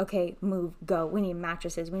 okay, move, go. We need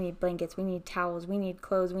mattresses. We need blankets. We need towels. We need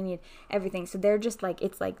clothes. We need everything. So they're just like,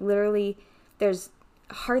 it's like literally there's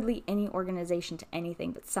hardly any organization to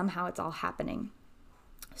anything, but somehow it's all happening.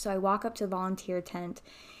 So I walk up to the volunteer tent,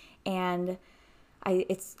 and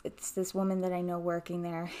it's this woman that I know working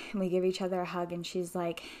there, and we give each other a hug, and she's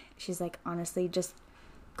like, honestly, just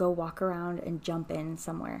go walk around and jump in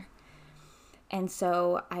somewhere. And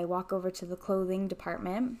so I walk over to the clothing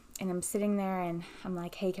department, and I'm sitting there, and I'm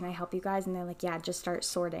like, hey, can I help you guys? And they're like, yeah, just start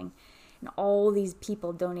sorting. And all these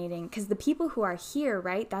people donating, because the people who are here,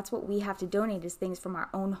 right, that's what we have to donate, is things from our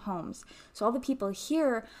own homes. So all the people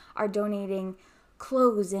here are donating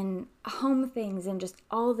clothes and home things and just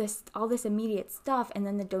all this immediate stuff. And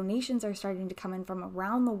then the donations are starting to come in from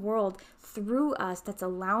around the world through us. That's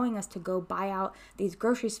allowing us to go buy out these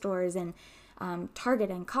grocery stores and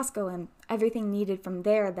Target and Costco and everything needed from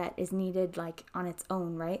there that is needed like on its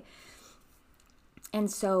own, right?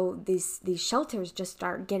 And so these shelters just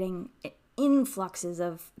start getting influxes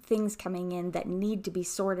of things coming in that need to be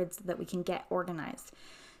sorted so that we can get organized.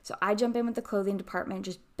 So I jump in with the clothing department,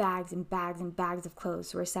 just bags and bags and bags of clothes.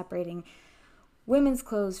 So we're separating women's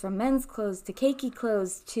clothes from men's clothes to keiki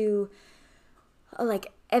clothes to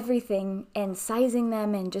like everything, and sizing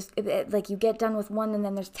them, and just like you get done with one and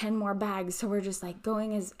then there's 10 more bags. So we're just like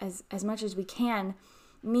going as much as we can.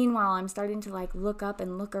 Meanwhile, I'm starting to like look up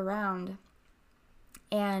and look around,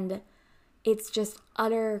 and it's just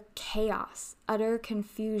utter chaos, utter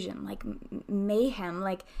confusion, like mayhem,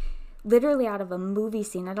 like literally out of a movie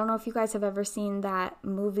scene. I don't know if you guys have ever seen that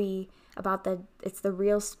movie about it's the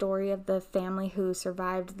real story of the family who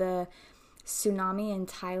survived the tsunami in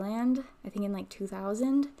Thailand, I think in like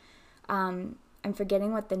 2000. I'm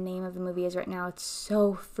forgetting what the name of the movie is right now. It's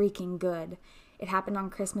so freaking good. It happened on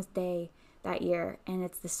Christmas Day that year, and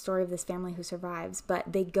it's the story of this family who survives,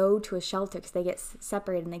 but they go to a shelter because they get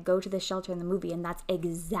separated, and they go to the shelter in the movie, and that's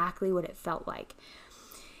exactly what it felt like.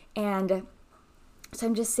 And so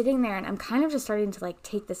I'm just sitting there, and I'm kind of just starting to like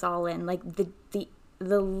take this all in, like the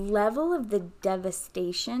level of the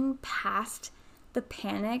devastation past the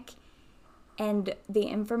panic and the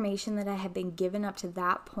information that I had been given up to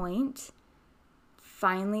that point.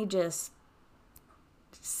 Finally, just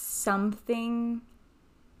something,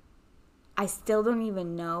 I still don't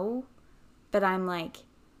even know, but I'm like,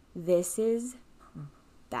 this is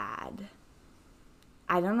bad.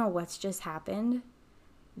 I don't know what's just happened.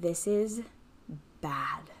 This is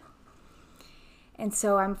bad. And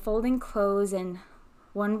so I'm folding clothes, and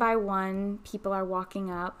one by one, people are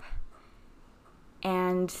walking up,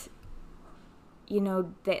 and, you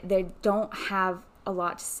know, they don't have a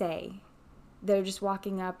lot to say. They're just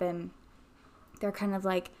walking up, and they're kind of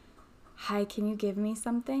like, hi, can you give me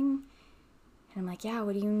something? And I'm like, yeah,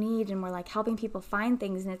 what do you need? And we're like helping people find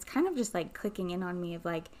things. And it's kind of just like clicking in on me of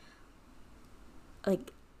like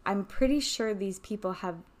I'm pretty sure these people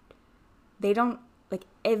they don't, like,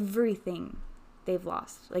 everything they've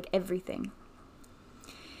lost, like everything.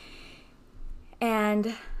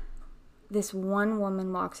 And this one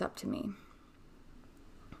woman walks up to me,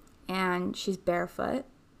 and she's barefoot,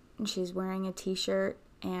 and she's wearing a t-shirt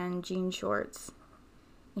and jean shorts,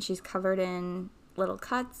 and she's covered in little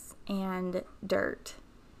cuts and dirt.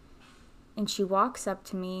 And she walks up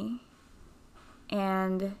to me,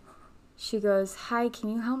 and she goes, hi, can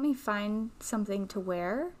you help me find something to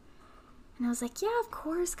wear? And I was like, yeah, of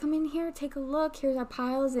course, come in here, take a look, here's our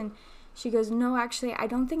piles. And she goes, no, actually, I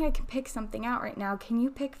don't think I can pick something out right now. Can you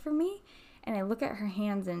pick for me? And I look at her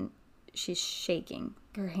hands, and she's shaking.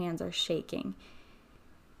 Her hands are shaking.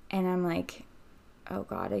 And I'm like, oh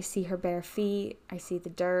God, I see her bare feet. I see the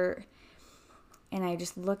dirt. And I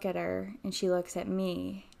just look at her, and she looks at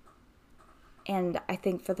me. And I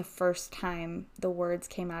think for the first time, the words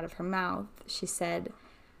came out of her mouth. She said,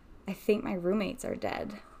 I think my roommates are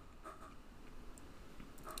dead.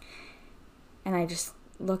 And I just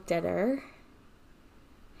looked at her,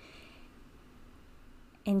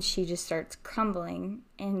 and she just starts crumbling.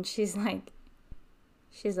 And she's like,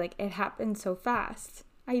 it happened so fast.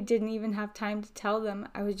 I didn't even have time to tell them.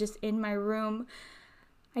 I was just in my room.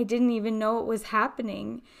 I didn't even know what was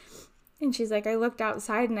happening. And she's like, I looked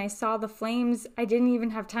outside and I saw the flames. I didn't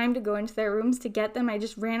even have time to go into their rooms to get them. I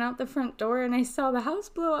just ran out the front door and I saw the house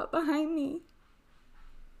blow up behind me.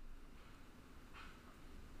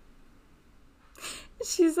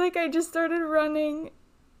 She's like, I just started running.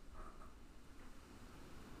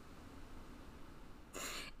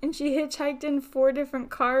 And she hitchhiked in 4 different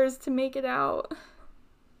cars to make it out.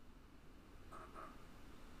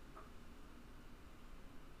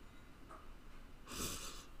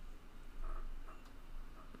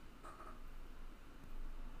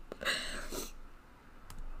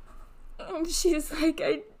 And she's like,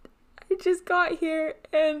 I just got here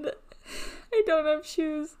and I don't have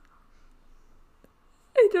shoes.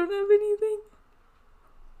 I don't have anything.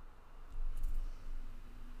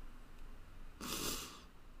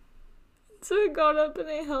 So I got up and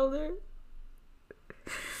I held her.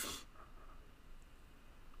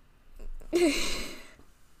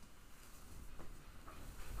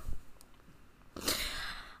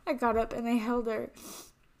 I got up and I held her.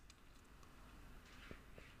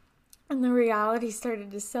 And the reality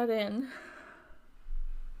started to set in.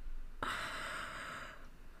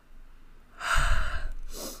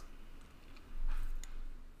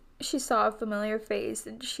 She saw a familiar face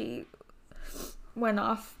and she went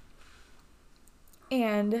off.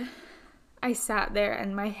 And I sat there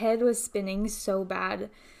and my head was spinning so bad.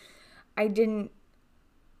 It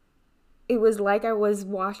was like I was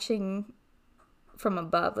watching from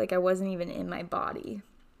above, like I wasn't even in my body.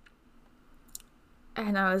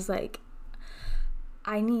 And I was like,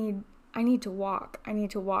 I need to walk. I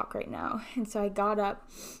need to walk right now. And so I got up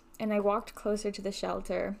and I walked closer to the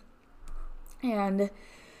shelter. And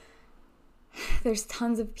there's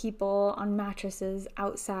tons of people on mattresses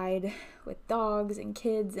outside with dogs and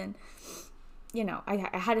kids. And, you know,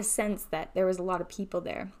 I had a sense that there was a lot of people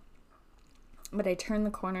there. But I turn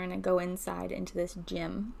the corner and I go inside into this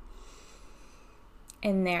gym.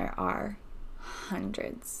 And there are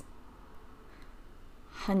hundreds.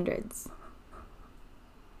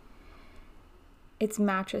 It's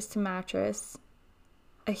mattress to mattress,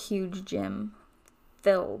 a huge gym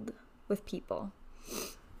filled with people.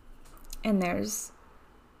 And there's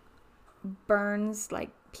burns,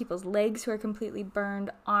 like people's legs who are completely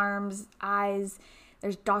burned, arms, eyes.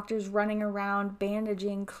 There's doctors running around,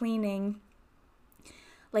 bandaging, cleaning,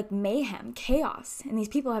 like mayhem, chaos. And these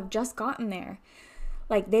people have just gotten there.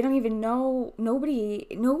 Like, they don't even know, nobody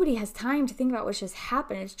has time to think about what's just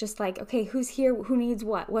happened. It's just like, okay, who's here? Who needs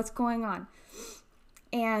what? What's going on?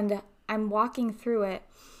 And I'm walking through it,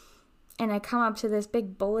 and I come up to this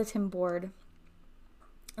big bulletin board,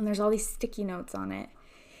 and there's all these sticky notes on it.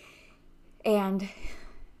 And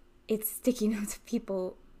it's sticky notes of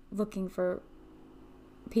people looking for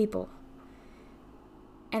people.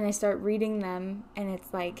 And I start reading them, and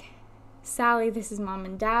it's like, Sally, this is Mom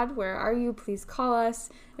and Dad. Where are you? Please call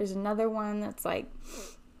us. There's another one that's like,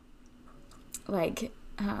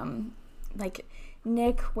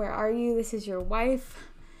 Nick, where are you? This is your wife.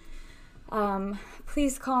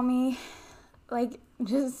 Please call me. Like,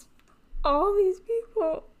 just all these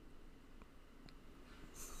people.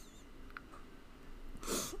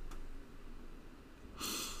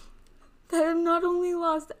 That have not only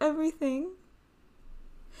lost everything,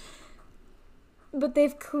 but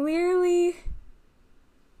they've clearly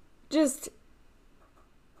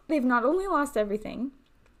they've not only lost everything,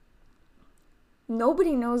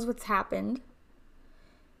 nobody knows what's happened.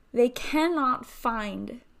 They cannot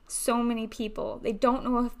find so many people. They don't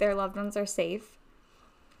know if their loved ones are safe.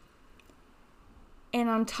 And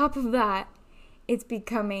on top of that, it's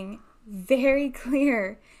becoming very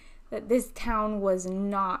clear that this town was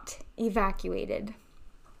not evacuated.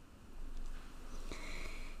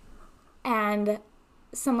 And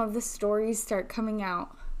some of the stories start coming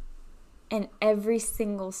out, and every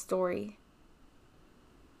single story,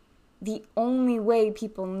 the only way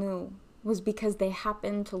people knew was because they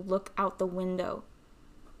happened to look out the window.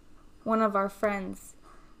 One of our friends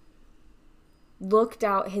looked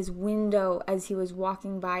out his window as he was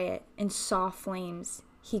walking by it and saw flames.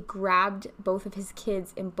 He grabbed both of his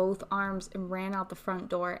kids in both arms and ran out the front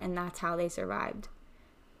door, and that's how they survived.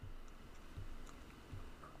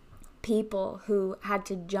 People who had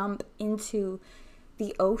to jump into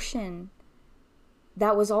the ocean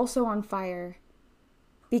that was also on fire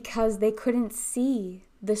because they couldn't see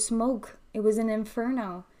the smoke. It was an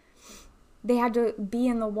inferno. They had to be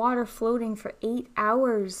in the water floating for 8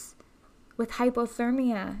 hours with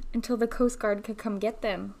hypothermia until the Coast Guard could come get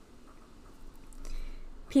them.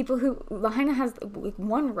 People who, Lahaina has like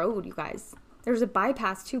one road, you guys. There's a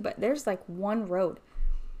bypass too, but there's like one road.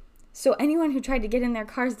 So anyone who tried to get in their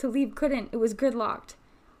cars to leave couldn't. It was gridlocked.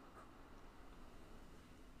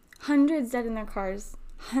 Hundreds dead in their cars.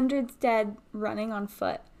 Hundreds dead running on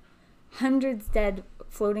foot. Hundreds dead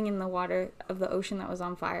floating in the water of the ocean that was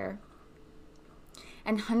on fire.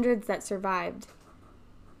 And hundreds that survived.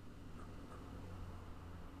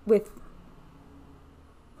 with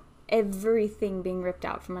everything being ripped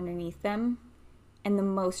out from underneath them, and the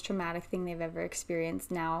most traumatic thing they've ever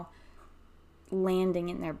experienced now landing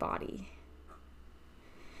in their body.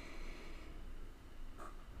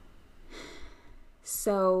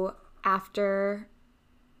 So after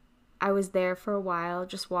I was there for a while,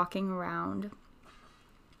 just walking around,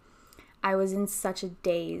 I was in such a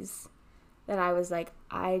daze that I was like,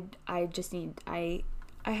 I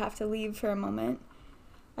have to leave for a moment.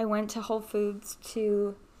 I went to Whole Foods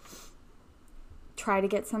to try to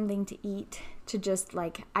get something to eat, to just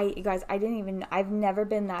like, I've never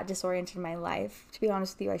been that disoriented in my life. To be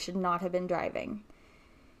honest with you, I should not have been driving.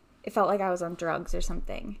 It felt like I was on drugs or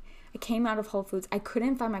something. I came out of Whole Foods. I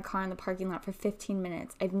couldn't find my car in the parking lot for 15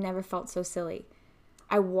 minutes. I've never felt so silly.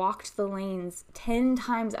 I walked the lanes 10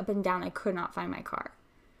 times up and down. I could not find my car.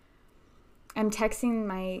 I'm texting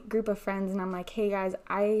my group of friends and I'm like, hey guys,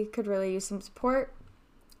 I could really use some support.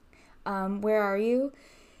 Where are you?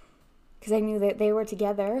 Because I knew that they were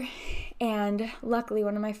together. And luckily,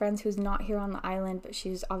 one of my friends who's not here on the island, but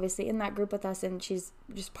she's obviously in that group with us and she's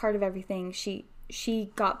just part of everything, she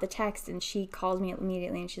got the text and she called me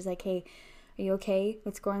immediately and she's like, hey, are you okay?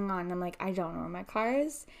 What's going on? And I'm like, I don't know where my car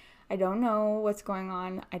is. I don't know what's going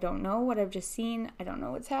on. I don't know what I've just seen. I don't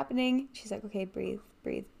know what's happening. She's like, okay, breathe.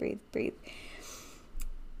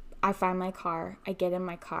 I find my car. I get in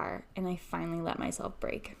my car and I finally let myself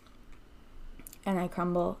break. And I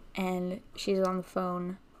crumble, and she's on the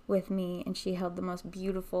phone with me and she held the most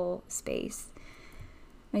beautiful space.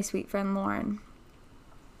 My sweet friend Lauren.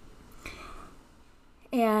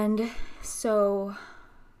 And so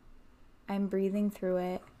I'm breathing through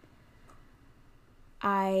it.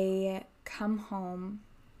 I come home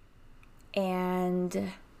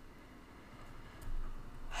and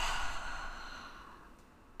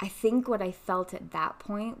I think what I felt at that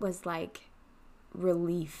point was like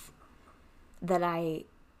relief that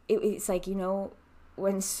it's like, you know,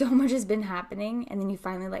 when so much has been happening and then you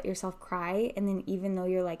finally let yourself cry, and then even though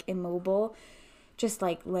you're like immobile, just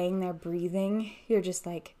like laying there breathing, you're just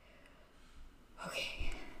like,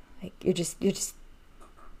 okay, like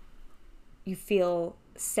you feel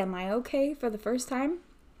semi-okay for the first time.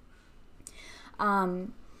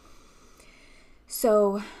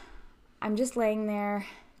 So I'm just laying there.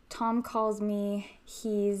 Tom calls me.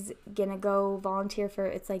 He's gonna go volunteer for,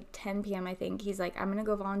 it's like 10 p.m. I think. He's like, I'm gonna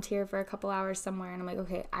go volunteer for a couple hours somewhere. And I'm like,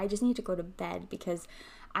 okay, I just need to go to bed because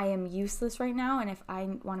I am useless right now, and if I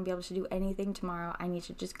want to be able to do anything tomorrow, I need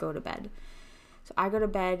to just go to bed. So I go to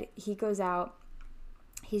bed. He goes out.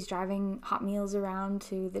 He's driving hot meals around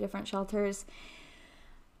to the different shelters.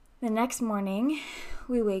 The next morning,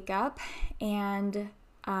 we wake up, and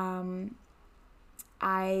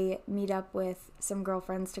I meet up with some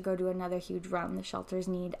girlfriends to go do another huge run. The shelters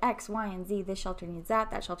need X, Y, and Z. This shelter needs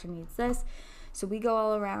that shelter needs this. So we go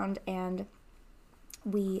all around, and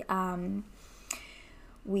we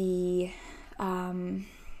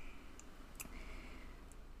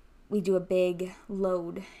do a big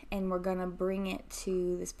load, and we're gonna bring it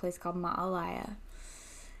to this place called Maui.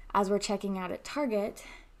 As we're checking out at Target,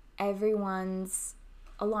 everyone's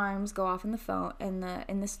alarms go off in the phone in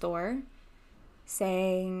the store,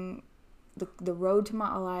 saying the road to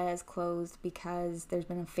Maui is closed because there's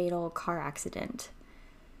been a fatal car accident.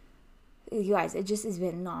 You guys, it just has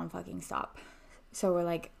been non-fucking stop. So we're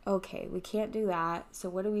like, okay, we can't do that. So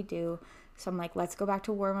what do we do? So I'm like, let's go back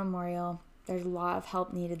to War Memorial. There's a lot of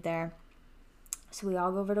help needed there. So we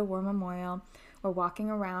all go over to War Memorial. We're walking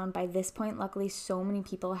around. By this point, luckily, so many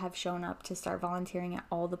people have shown up to start volunteering at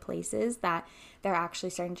all the places that they're actually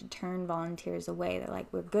starting to turn volunteers away. They're like,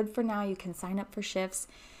 we're good for now. You can sign up for shifts.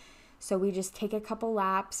 So we just take a couple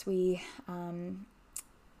laps. Some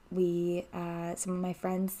of my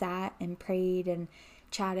friends sat and prayed and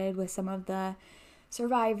chatted with some of the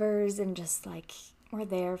survivors, and just like we're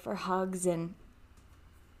there for hugs, and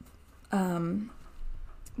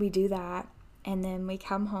we do that. And then we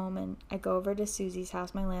come home, and I go over to Susie's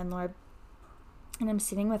house, my landlord, and I'm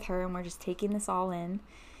sitting with her, and we're just taking this all in.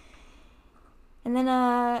 And then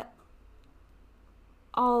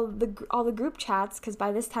all the group chats, because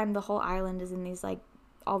by this time the whole island is in these like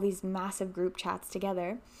all these massive group chats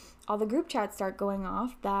together. All the group chats start going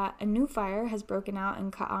off that a new fire has broken out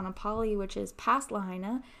in Ka'anapali, which is past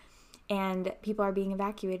Lahaina, and people are being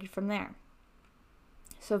evacuated from there.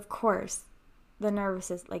 So of course, the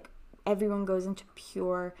nervousness, like everyone goes into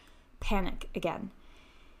pure panic again.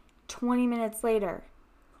 20 minutes later,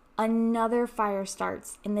 another fire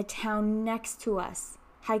starts in the town next to us.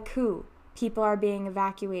 Haiku, people are being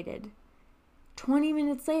evacuated. 20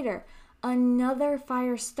 minutes later, another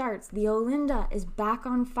fire starts. The Olinda is back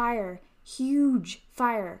on fire. Huge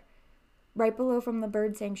fire right below from the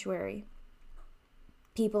bird sanctuary.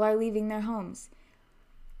 People are leaving their homes.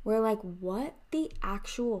 We're like, what the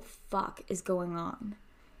actual fuck is going on?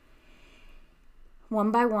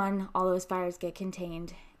 One by one, all those fires get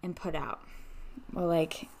contained and put out. We're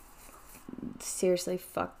like, seriously,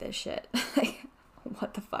 fuck this shit. Like,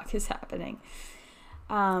 what the fuck is happening?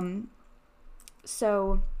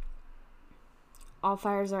 So all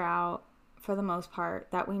fires are out for the most part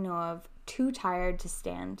that we know of. Too tired to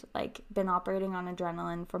stand. Like, been operating on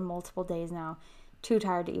adrenaline for multiple days now. Too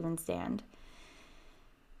tired to even stand.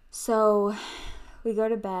 So we go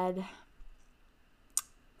to bed.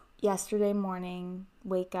 Yesterday morning,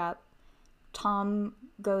 wake up. Tom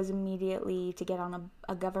goes immediately to get on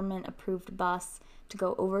a government-approved bus to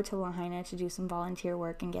go over to Lahaina to do some volunteer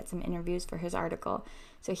work and get some interviews for his article.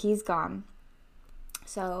 So he's gone.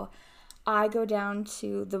 So I go down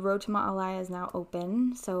to, the road to Ma'alai is now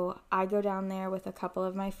open. So I go down there with a couple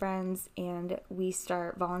of my friends and we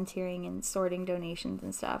start volunteering and sorting donations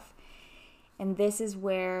and stuff. And this is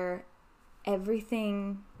where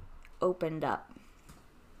everything opened up.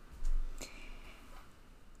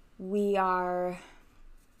 We are,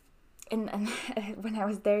 and when I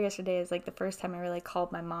was there yesterday, it's like the first time I really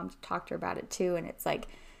called my mom to talk to her about it too. And it's like,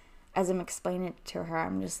 as I'm explaining it to her,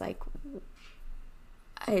 I'm just like,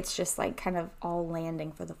 it's just like kind of all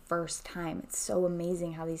landing for the first time. It's so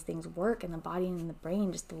amazing how these things work in the body and in the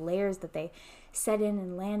brain, just the layers that they set in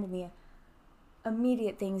and land in the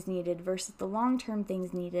immediate things needed versus the long-term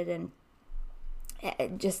things needed. And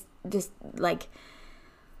it just like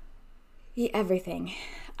everything.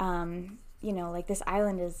 Like this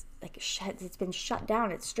island is like it's been shut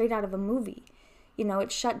down. It's straight out of a movie.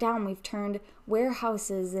 It's shut down. We've turned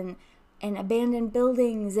warehouses and abandoned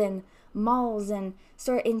buildings and malls and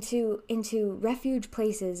into refuge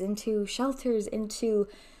places, into shelters, into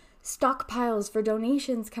stockpiles for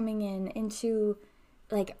donations coming in, into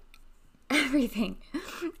like everything.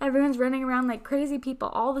 Everyone's running around like crazy people.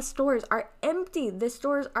 All the stores are empty. The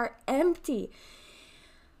stores are empty.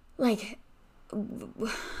 Like,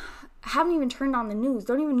 haven't even turned on the news,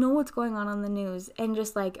 don't even know what's going on the news, and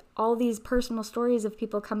just like all these personal stories of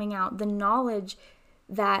people coming out, the knowledge,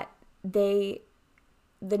 like the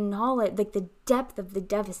depth of the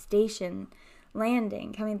devastation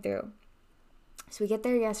coming through. So we get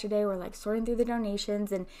there yesterday, we're like sorting through the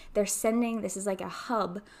donations, and they're sending, this is like a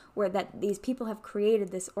hub where that these people have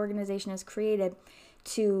created, this organization has created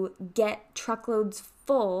to get truckloads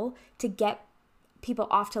full to get people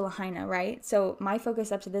off to Lahaina, right? So my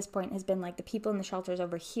focus up to this point has been like the people in the shelters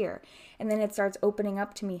over here. And then it starts opening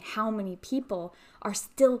up to me how many people are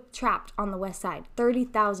still trapped on the west side.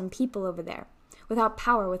 30,000 people over there without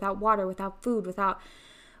power, without water, without food, without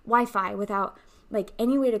Wi-Fi, without like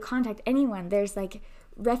any way to contact anyone. There's like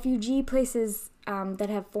refugee places that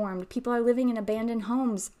have formed. People are living in abandoned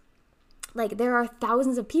homes. Like there are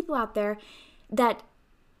thousands of people out there that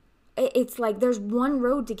it's like there's one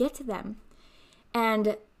road to get to them.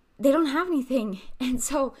 And they don't have anything. And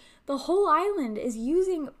so the whole island is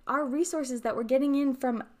using our resources that we're getting in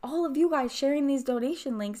from all of you guys sharing these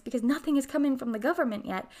donation links, because nothing has come in from the government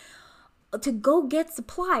yet, to go get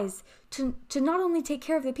supplies, to not only take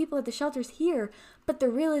care of the people at the shelters here, but the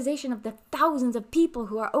realization of the thousands of people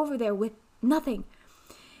who are over there with nothing.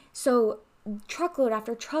 So truckload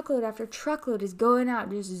after truckload after truckload is going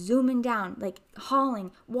out, just zooming down, like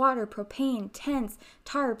hauling water, propane, tents,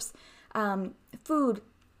 tarps, food,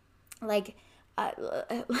 like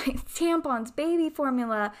tampons, baby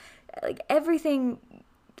formula, like everything.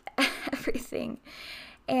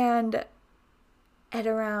 And at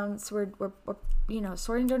around, so we're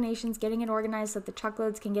sorting donations, getting it organized so that the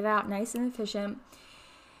truckloads can get out nice and efficient.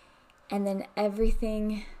 And then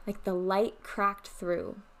everything, like the light cracked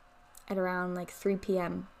through at around like 3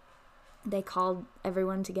 p.m. They called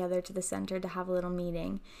everyone together to the center to have a little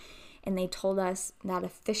meeting. And they told us that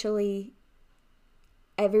officially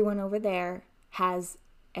everyone over there has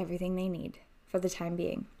everything they need for the time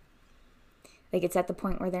being. Like it's at the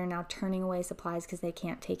point where they're now turning away supplies because they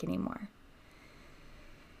can't take anymore.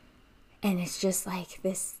 And it's just like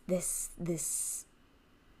this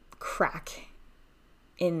crack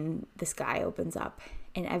in the sky opens up,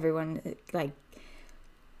 and everyone like,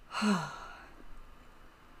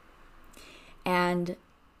 and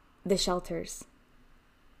the shelters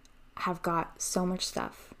have got so much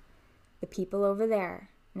stuff. The people over there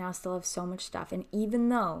now still have so much stuff. And even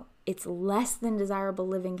though it's less than desirable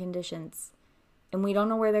living conditions, and we don't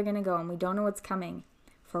know where they're going to go, and we don't know what's coming,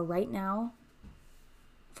 for right now,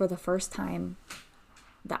 for the first time,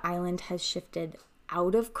 the island has shifted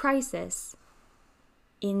out of crisis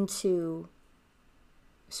into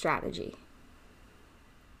strategy.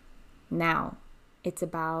 Now it's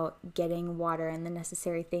about getting water and the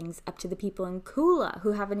necessary things up to the people in Kula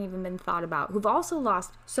who haven't even been thought about, who've also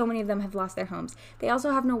lost, so many of them have lost their homes. They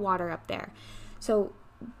also have no water up there. So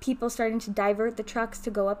people starting to divert the trucks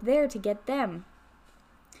to go up there to get them.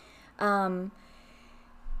 And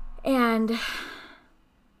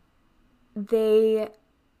they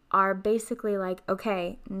are basically like,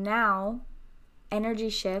 okay, now energy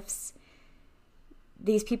shifts.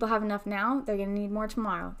 These people have enough now. They're going to need more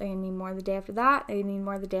tomorrow. They're going to need more the day after that. They're going to need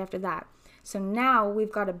more the day after that. So now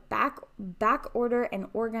we've got to back order and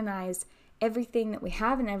organize everything that we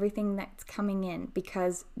have and everything that's coming in,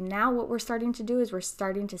 because now what we're starting to do is we're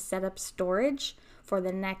starting to set up storage for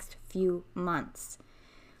the next few months.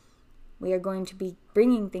 We are going to be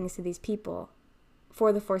bringing things to these people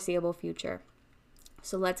for the foreseeable future.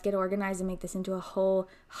 So let's get organized and make this into a whole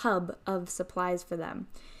hub of supplies for them.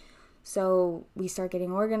 So we start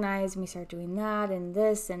getting organized and we start doing that and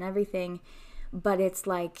this and everything. But it's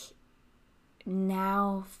like,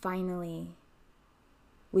 now finally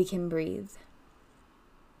we can breathe.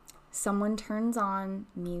 Someone turns on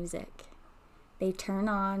music. They turn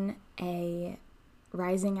on a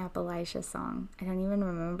Rising Appalachia song. I don't even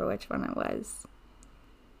remember which one it was.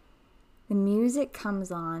 The music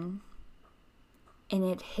comes on and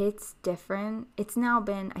it hits different. It's now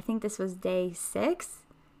been, I think this was day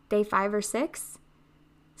 5 or 6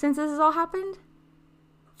 since this has all happened.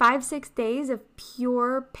 5-6 days of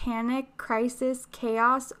pure panic, crisis,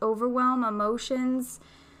 chaos, overwhelm, emotions,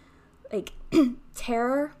 like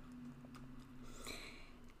terror,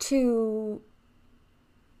 to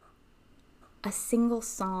a single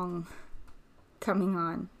song coming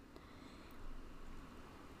on.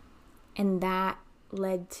 And that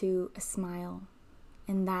led to a smile,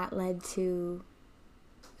 and that led to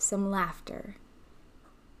some laughter.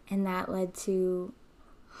 And that led to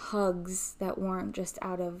hugs that weren't just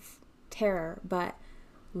out of terror, but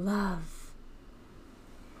love.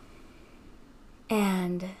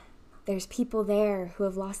 And there's people there who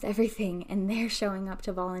have lost everything, and they're showing up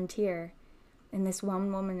to volunteer. And this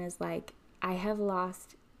one woman is like, I have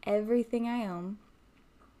lost everything I own,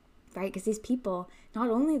 right? Because these people, not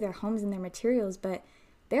only their homes and their materials, but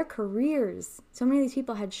their careers. So many of these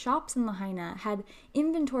people had shops in Lahaina, had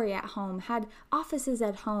inventory at home, had offices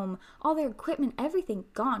at home, all their equipment, everything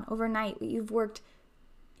gone overnight. What you've worked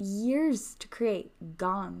years to create,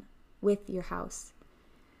 gone with your house.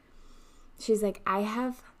 She's like, I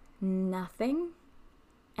have nothing,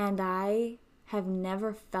 and I have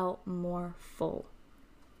never felt more full.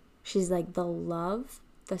 She's like, the love,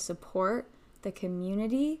 the support, the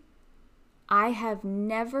community, I have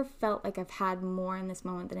never felt like I've had more in this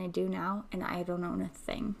moment than I do now, and I don't own a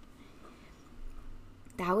thing.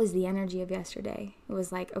 That was the energy of yesterday. It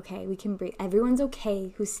was like, okay, we can breathe. Everyone's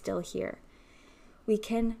okay who's still here. We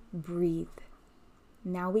can breathe.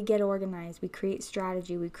 Now we get organized. We create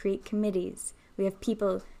strategy. We create committees. We have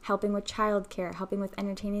people helping with childcare, helping with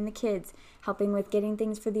entertaining the kids, helping with getting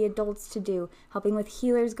things for the adults to do, helping with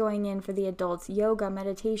healers going in for the adults, yoga,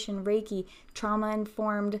 meditation, Reiki,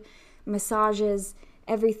 trauma-informed massages,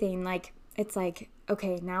 everything. Like, it's like,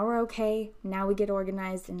 okay, now we're okay. Now we get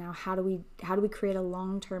organized, and now how do we create a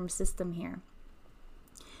long-term system here?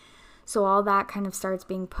 So all that kind of starts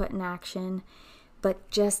being put in action, but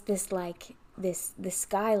just this like the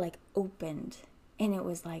sky like opened, and it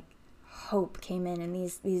was like hope came in, and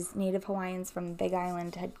these Native Hawaiians from Big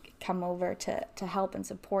Island had come over to help and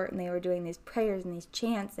support, and they were doing these prayers and these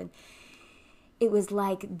chants, and it was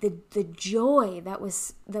like the joy that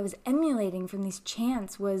was emulating from these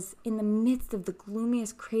chants was in the midst of the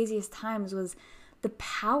gloomiest, craziest times, was the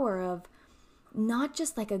power of not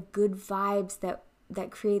just like a good vibes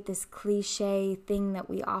that create this cliche thing that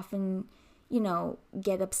we often,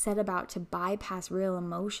 get upset about to bypass real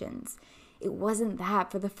emotions. It wasn't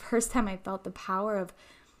that. For the first time, I felt the power of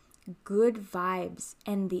good vibes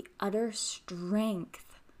and the utter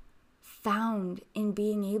strength found in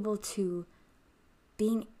being able to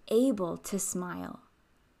smile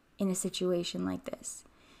in a situation like this,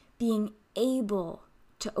 being able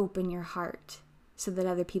to open your heart so that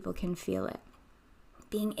other people can feel it,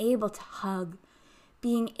 being able to hug,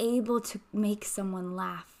 being able to make someone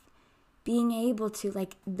laugh, being able to,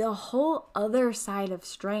 like, the whole other side of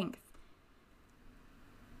strength.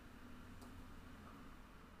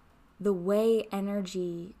 The way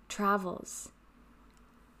energy travels.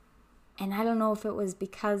 And I don't know if it was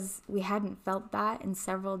because we hadn't felt that in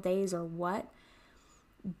several days or what,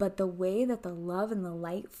 but the way that the love and the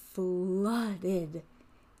light flooded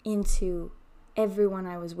into everyone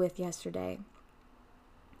I was with yesterday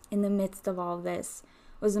in the midst of all this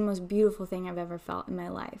was the most beautiful thing I've ever felt in my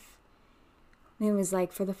life. And it was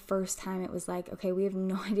like, for the first time, it was like, okay, we have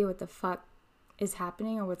no idea what the fuck is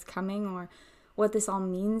happening or what's coming or what this all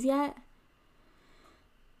means yet.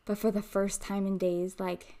 But for the first time in days,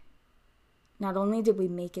 like, not only did we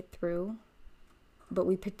make it through, but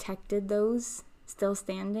we protected those still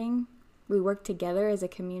standing. We worked together as a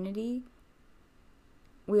community.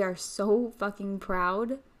 We are so fucking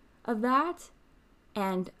proud of that.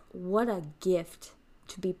 And what a gift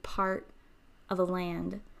to be part of a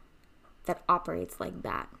land that operates like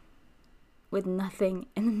that, with nothing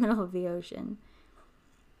in the middle of the ocean,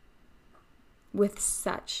 with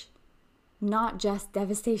such not just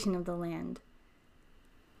devastation of the land,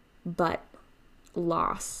 but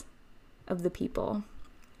loss of the people.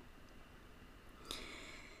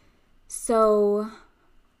 So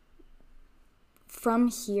from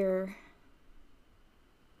here,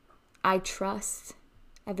 I trust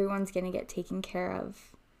everyone's going to get taken care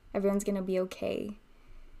of. Everyone's going to be okay.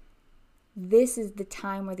 This is the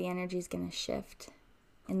time where the energy is going to shift,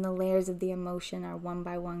 and the layers of the emotion are one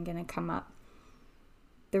by one going to come up.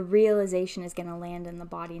 The realization is going to land in the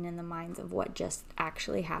body and in the minds of what just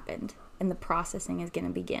actually happened, and the processing is going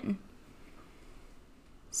to begin.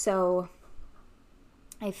 So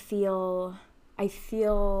I feel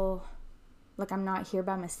like I'm not here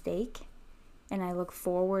by mistake, and I look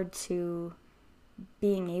forward to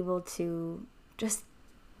being able to just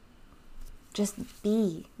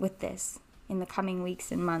be with this in the coming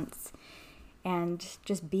weeks and months, and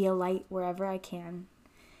just be a light wherever I can.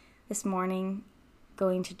 This morning,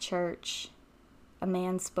 going to church, a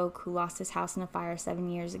man spoke who lost his house in a fire 7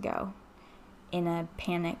 years ago in a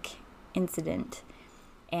panic incident.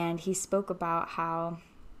 And he spoke about how,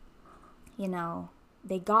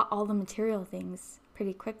 they got all the material things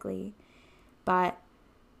pretty quickly, but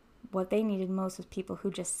what they needed most was people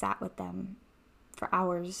who just sat with them for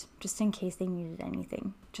hours, just in case they needed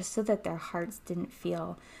anything, just so that their hearts didn't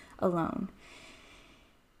feel alone.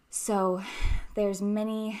 So there's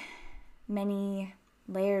many, many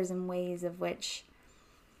layers and ways of which,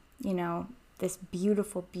 this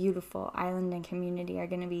beautiful, beautiful island and community are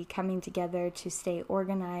going to be coming together to stay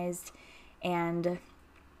organized and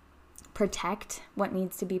protect what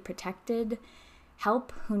needs to be protected,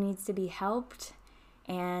 help who needs to be helped,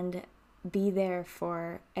 and be there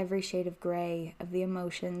for every shade of gray of the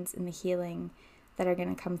emotions and the healing that are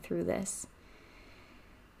going to come through this.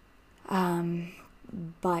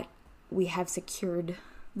 But we have secured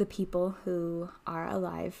the people who are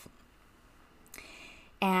alive.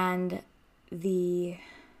 And the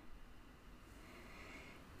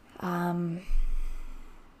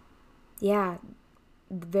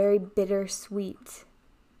very bittersweet,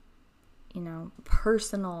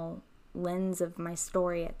 personal lens of my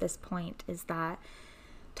story at this point is that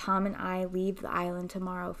Tom and I leave the island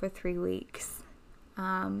tomorrow for 3 weeks.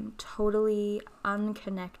 Totally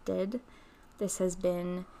unconnected. This has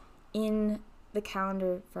been in the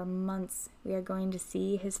calendar for months. We are going to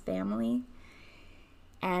see his family,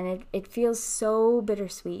 and it feels so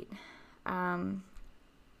bittersweet.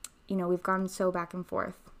 We've gone so back and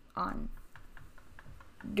forth on,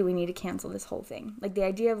 do we need to cancel this whole thing? Like, the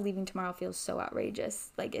idea of leaving tomorrow feels so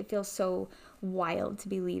outrageous. Like, it feels so wild to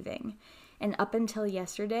be leaving. And up until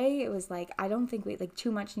yesterday, it was like, I don't think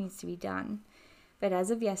too much needs to be done. But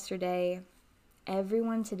as of yesterday,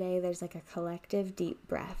 everyone today, there's like a collective deep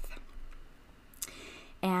breath.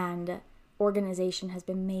 And organization has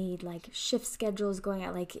been made, like shift schedules going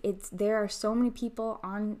out. There are so many people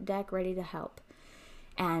on deck ready to help.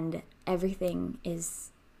 And everything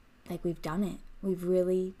is like, we've done it. We've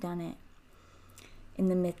really done it in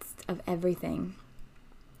the midst of everything.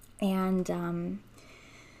 And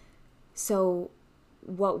so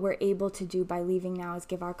what we're able to do by leaving now is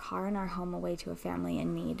give our car and our home away to a family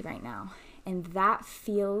in need right now. And that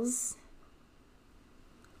feels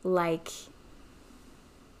like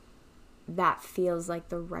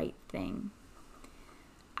the right thing.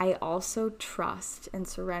 I also trust and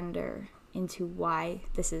surrender into why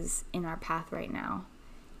this is in our path right now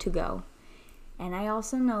to go. And I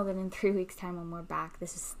also know that in 3 weeks' time when we're back,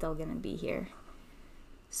 this is still going to be here.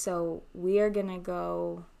 So we are going to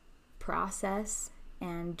go process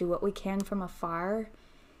and do what we can from afar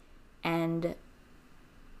and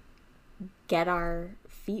get our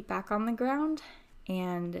feet back on the ground.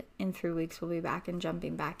 And in 3 weeks, we'll be back and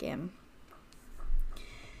jumping back in.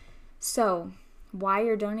 So why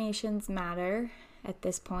your donations matter at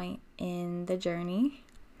this point in the journey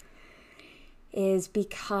is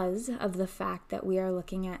because of the fact that we are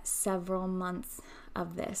looking at several months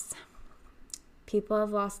of this. People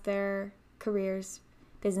have lost their careers,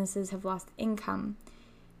 businesses have lost income,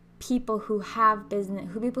 people who have business,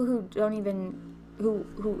 people who don't even,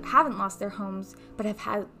 who haven't lost their homes, but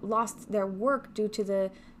have lost their work due to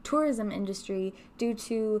the tourism industry, due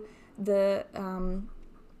to the,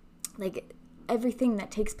 like everything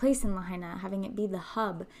that takes place in Lahaina, having it be the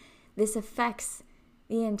hub. This affects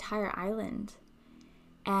the entire island.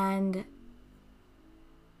 And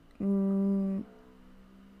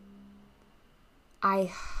I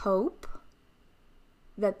hope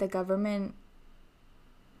that the government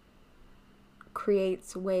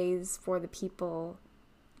creates ways for the people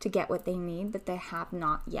to get what they need, but they have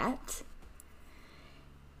not yet.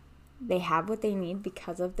 They have what they need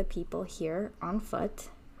because of the people here on foot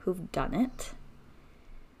who've done it.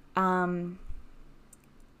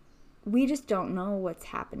 We just don't know what's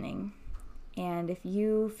happening. And if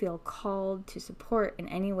you feel called to support in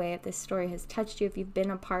any way, if this story has touched you, if you've been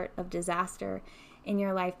a part of disaster in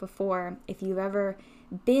your life before, if you've ever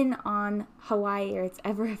been on Hawaii or it's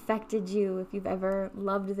ever affected you, if you've ever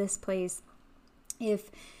loved this place,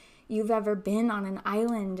 if you've ever been on an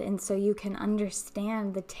island and so you can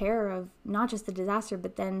understand the terror of not just the disaster,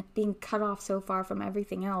 but then being cut off so far from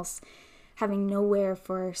everything else, having nowhere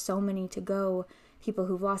for so many to go, people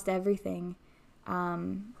who've lost everything.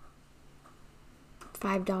 $5,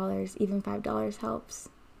 even $5 helps.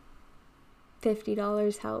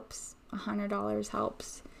 $50 helps. $100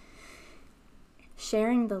 helps.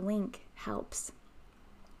 Sharing the link helps.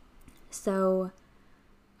 So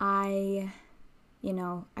I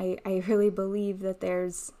really believe that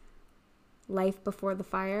there's life before the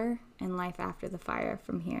fire and life after the fire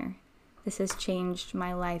from here. This has changed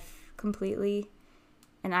my life completely,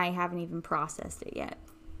 and I haven't even processed it yet.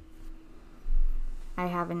 I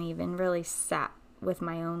haven't even really sat with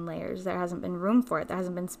my own layers. There hasn't been room for it. There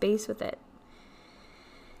hasn't been space with it.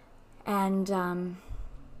 And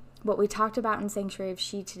what we talked about in Sanctuary of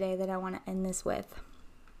She today that I want to end this with,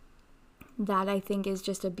 that I think is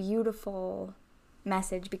just a beautiful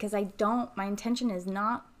message, because my intention is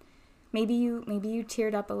not, maybe you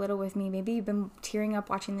teared up a little with me, maybe you've been tearing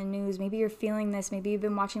up watching the news, maybe you're feeling this, maybe you've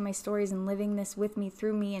been watching my stories and living this with me,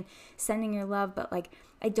 through me, and sending your love, but like,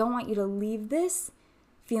 I don't want you to leave this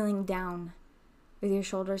feeling down with your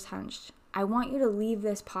shoulders hunched. I want you to leave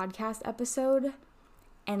this podcast episode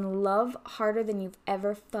and love harder than you've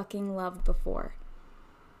ever fucking loved before.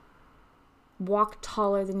 Walk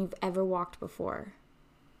taller than you've ever walked before.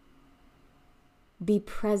 Be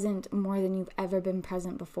present more than you've ever been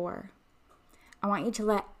present before. I want you to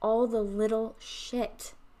let all the little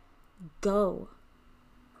shit go.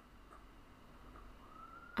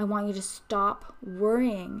 I want you to stop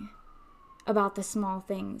worrying about the small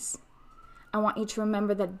things. I want you to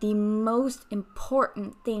remember that the most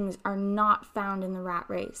important things are not found in the rat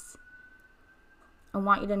race. I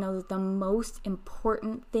want you to know that the most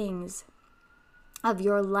important things of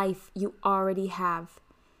your life you already have.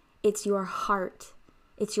 It's your heart.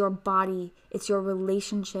 It's your body. It's your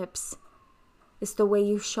relationships. It's the way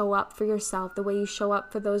you show up for yourself, the way you show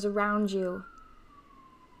up for those around you.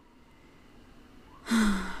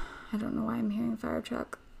 I don't know why I'm hearing fire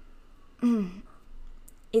truck.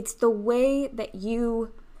 It's the way that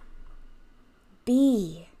you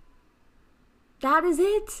be. That is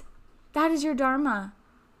it. That is your dharma.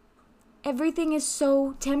 Everything is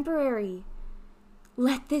so temporary.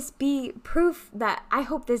 Let this be proof that I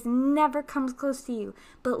hope this never comes close to you.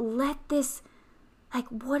 But let this, like,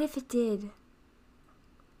 what if it did?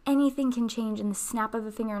 Anything can change in the snap of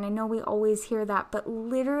a finger. And I know we always hear that, but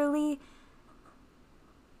literally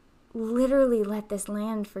let this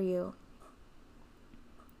land for you.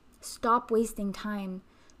 Stop wasting time.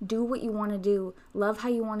 Do what you want to do. Love how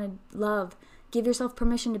you want to love. Give yourself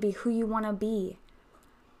permission to be who you want to be.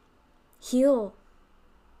 Heal.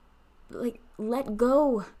 Like, let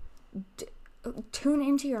go. Tune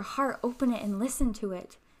into your heart. Open it and listen to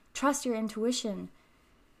it. Trust your intuition.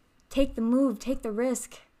 Take the move. Take the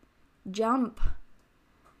risk. Jump.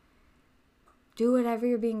 Do whatever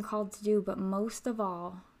you're being called to do. But most of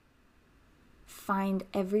all, find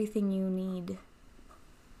everything you need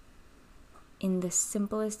in the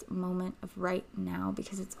simplest moment of right now,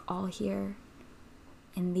 because it's all here.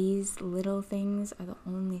 And these little things are the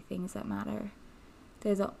only things that matter.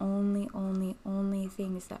 They're the only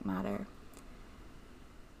things that matter.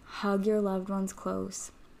 Hug your loved ones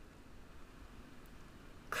close.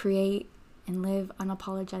 Create and live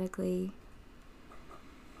unapologetically.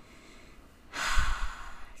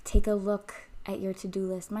 Take a look at your to-do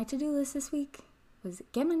list. My to-do list this week was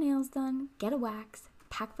get my nails done, get a wax,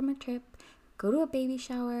 pack for my trip, go to a baby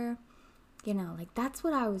shower. That's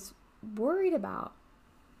what I was worried about.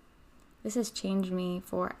 This has changed me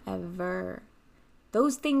forever.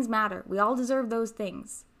 Those things matter. We all deserve those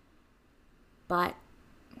things. but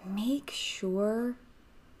make sure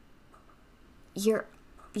you're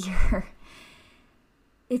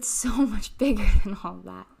it's so much bigger than all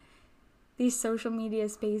that. These social media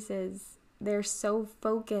spaces, they're so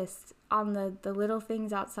focused on the little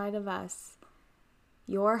things outside of us.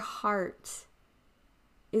 Your heart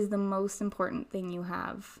is the most important thing you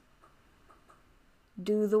have.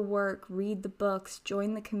 Do the work, read the books,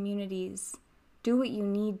 join the communities. Do what you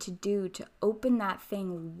need to do to open that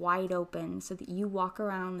thing wide open so that you walk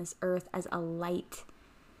around this earth as a light.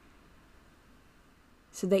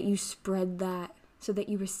 So that you spread that, so that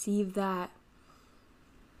you receive that.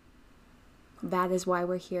 That is why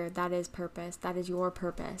we're here. That is purpose. That is your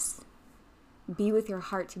purpose. Be with your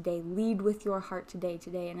heart today. Lead with your heart today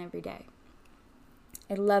and every day.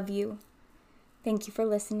 I love you. Thank you for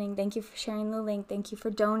listening. Thank you for sharing the link. Thank you for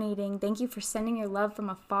donating. Thank you for sending your love from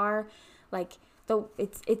afar.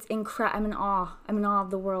 It's incredible. I'm in awe. I'm in awe of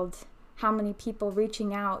the world. How many people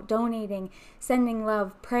reaching out, donating, sending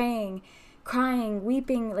love, praying, crying,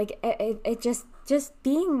 weeping, it just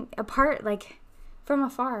being a part, from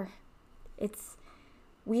afar.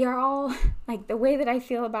 We are all, the way that I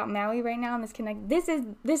feel about Maui right now in this connect, this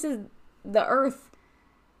is the earth.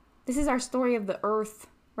 This is our story of the earth,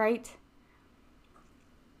 right?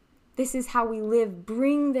 This is how we live.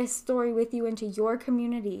 Bring this story with you into your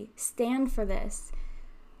community. Stand for this.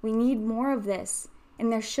 We need more of this.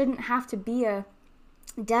 And there shouldn't have to be a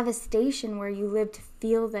devastation where you live to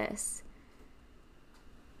feel this.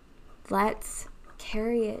 Let's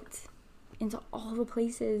carry it into all the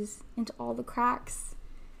places, into all the cracks,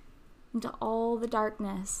 into all the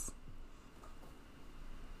darkness.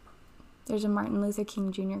 There's a Martin Luther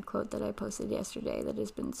King Jr. quote that I posted yesterday that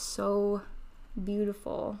has been so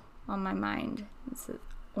beautiful on my mind. It's that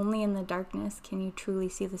only in the darkness can you truly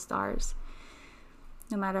see the stars.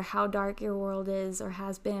 No matter how dark your world is or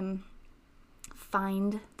has been,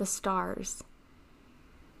 find the stars.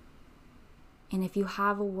 And if you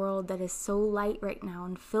have a world that is so light right now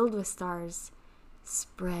and filled with stars,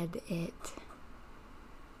 spread it.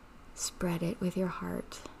 Spread it with your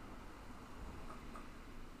heart.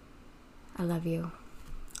 I love you.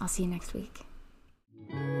 I'll see you next week.